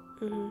myself,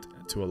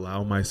 to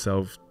allow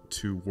myself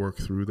to work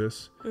through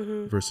this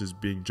versus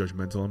being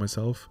judgmental on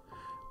myself,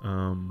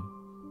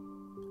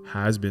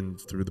 has been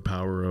through the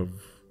power of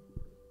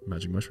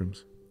magic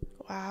mushrooms.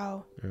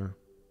 Wow. Yeah.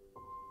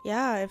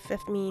 Yeah,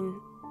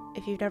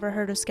 if you've never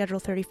heard of Schedule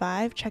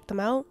 35, check them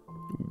out.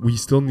 We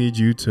still need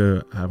you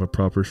to have a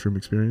proper shroom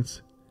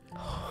experience.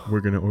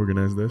 We're going to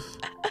organize this.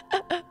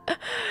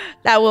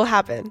 That will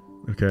happen.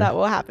 Okay. That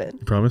will happen.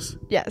 You promise?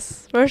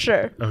 Yes, for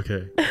sure.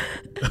 Okay.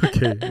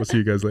 Okay. We'll see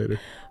you guys later.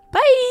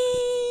 Bye.